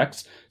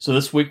Pokedex. So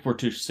this week we're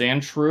to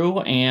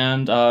Sandshrew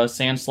and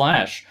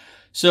Sandslash.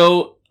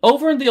 So,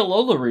 over in the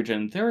Alola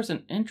region, there is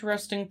an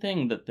interesting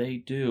thing that they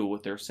do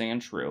with their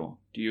Sandshrew.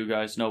 Do you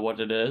guys know what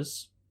it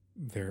is?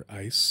 They're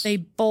ice. They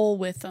bowl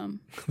with them.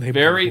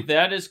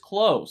 That is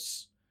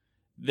close.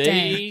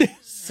 They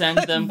send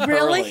them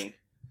Really? curling.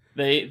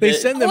 They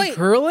send them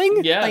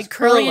curling? Yes, like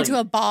curling into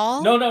a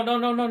ball? No.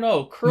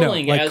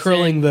 Curling, like as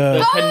curling in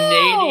the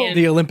Canadian,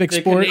 the Olympic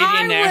sport.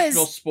 Canadian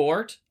national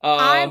sport.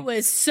 I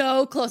was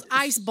so close.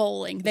 Ice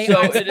bowling.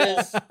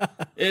 It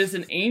is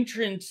an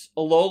ancient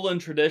Alolan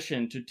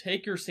tradition to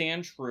take your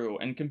Sandshrew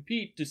and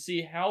compete to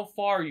see how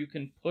far you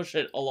can push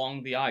it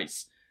along the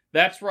ice.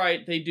 That's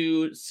right. They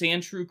do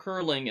Sandshrew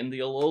curling in the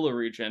Alola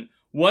region.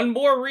 One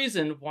more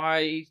reason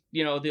why the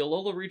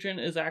Alola region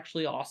is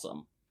actually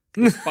awesome.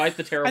 Despite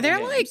the terrible Are there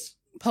games.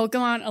 like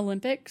Pokemon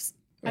Olympics?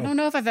 I don't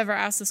know if I've ever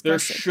asked this There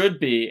question. should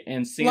be,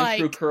 and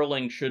Sandshrew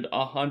curling should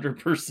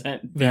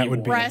 100% be. That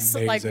would be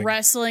like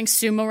wrestling,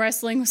 sumo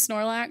wrestling with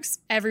Snorlax.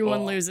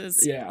 Everyone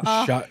loses. Yeah.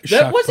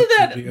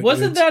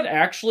 Wasn't that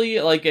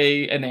actually like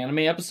an anime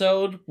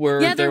episode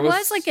where there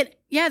was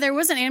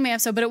an anime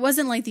episode, but it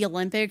wasn't like the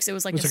Olympics. It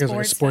was like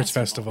a sports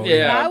festival.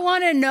 Yeah. I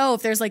want to know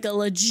if there's like a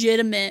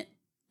legitimate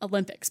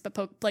Olympics,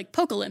 but like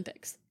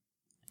Poke-Olympics.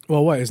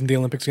 Well, what isn't the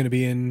Olympics going to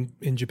be in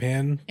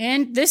Japan?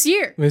 And this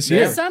year,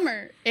 this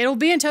summer, it'll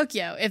be in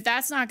Tokyo. If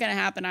that's not going to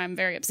happen, I'm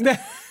very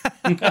upset.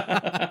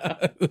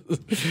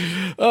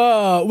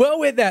 Well,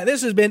 with that,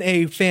 this has been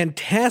a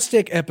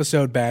fantastic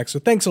episode back. So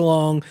thanks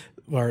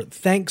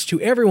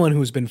to everyone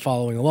who's been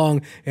following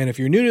along. And if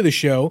you're new to the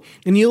show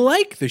and you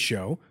like the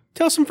show,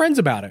 tell some friends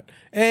about it.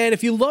 And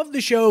if you love the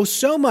show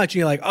so much and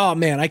you're like, oh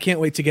man, I can't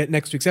wait to get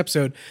next week's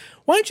episode,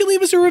 why don't you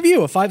leave us a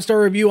review, a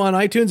 5-star review on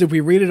iTunes. If we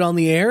read it on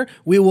the air,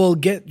 we will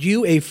get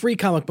you a free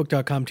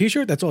comicbook.com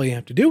t-shirt. That's all you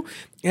have to do.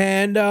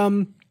 And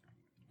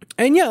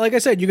yeah, like I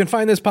said, you can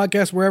find this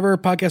podcast wherever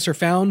podcasts are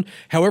found.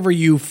 However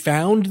you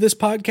found this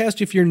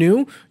podcast, if you're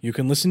new, you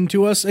can listen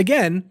to us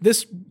again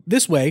this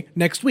way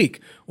next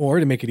week. Or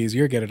to make it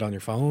easier, get it on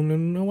your phone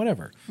and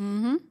whatever.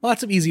 Mm-hmm.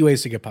 Lots of easy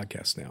ways to get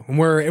podcasts now. And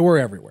we're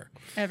everywhere.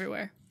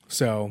 Everywhere.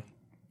 So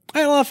I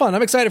had a lot of fun.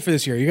 I'm excited for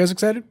this year. You guys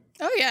excited?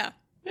 Oh, yeah.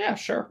 Yeah,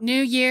 sure.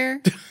 New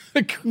year,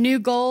 new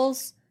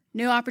goals,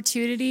 new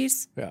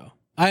opportunities. Yeah.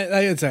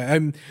 I'd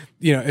say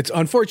it's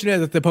unfortunate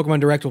that the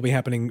Pokemon Direct will be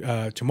happening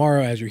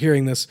tomorrow as you're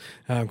hearing this,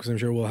 because I'm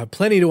sure we'll have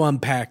plenty to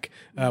unpack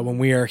when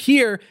we are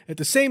here at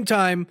the same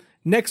time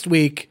next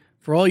week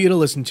for all you to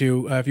listen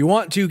to. If you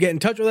want to get in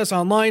touch with us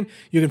online,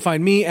 you can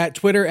find me at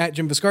Twitter at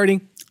Jim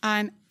Viscardi.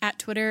 I'm at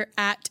Twitter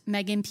at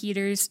Megan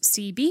Peters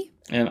CB.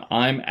 And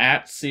I'm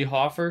at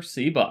Seahoffer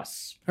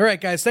Cbus. All right,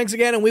 guys. Thanks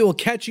again, and we will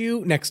catch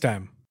you next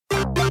time.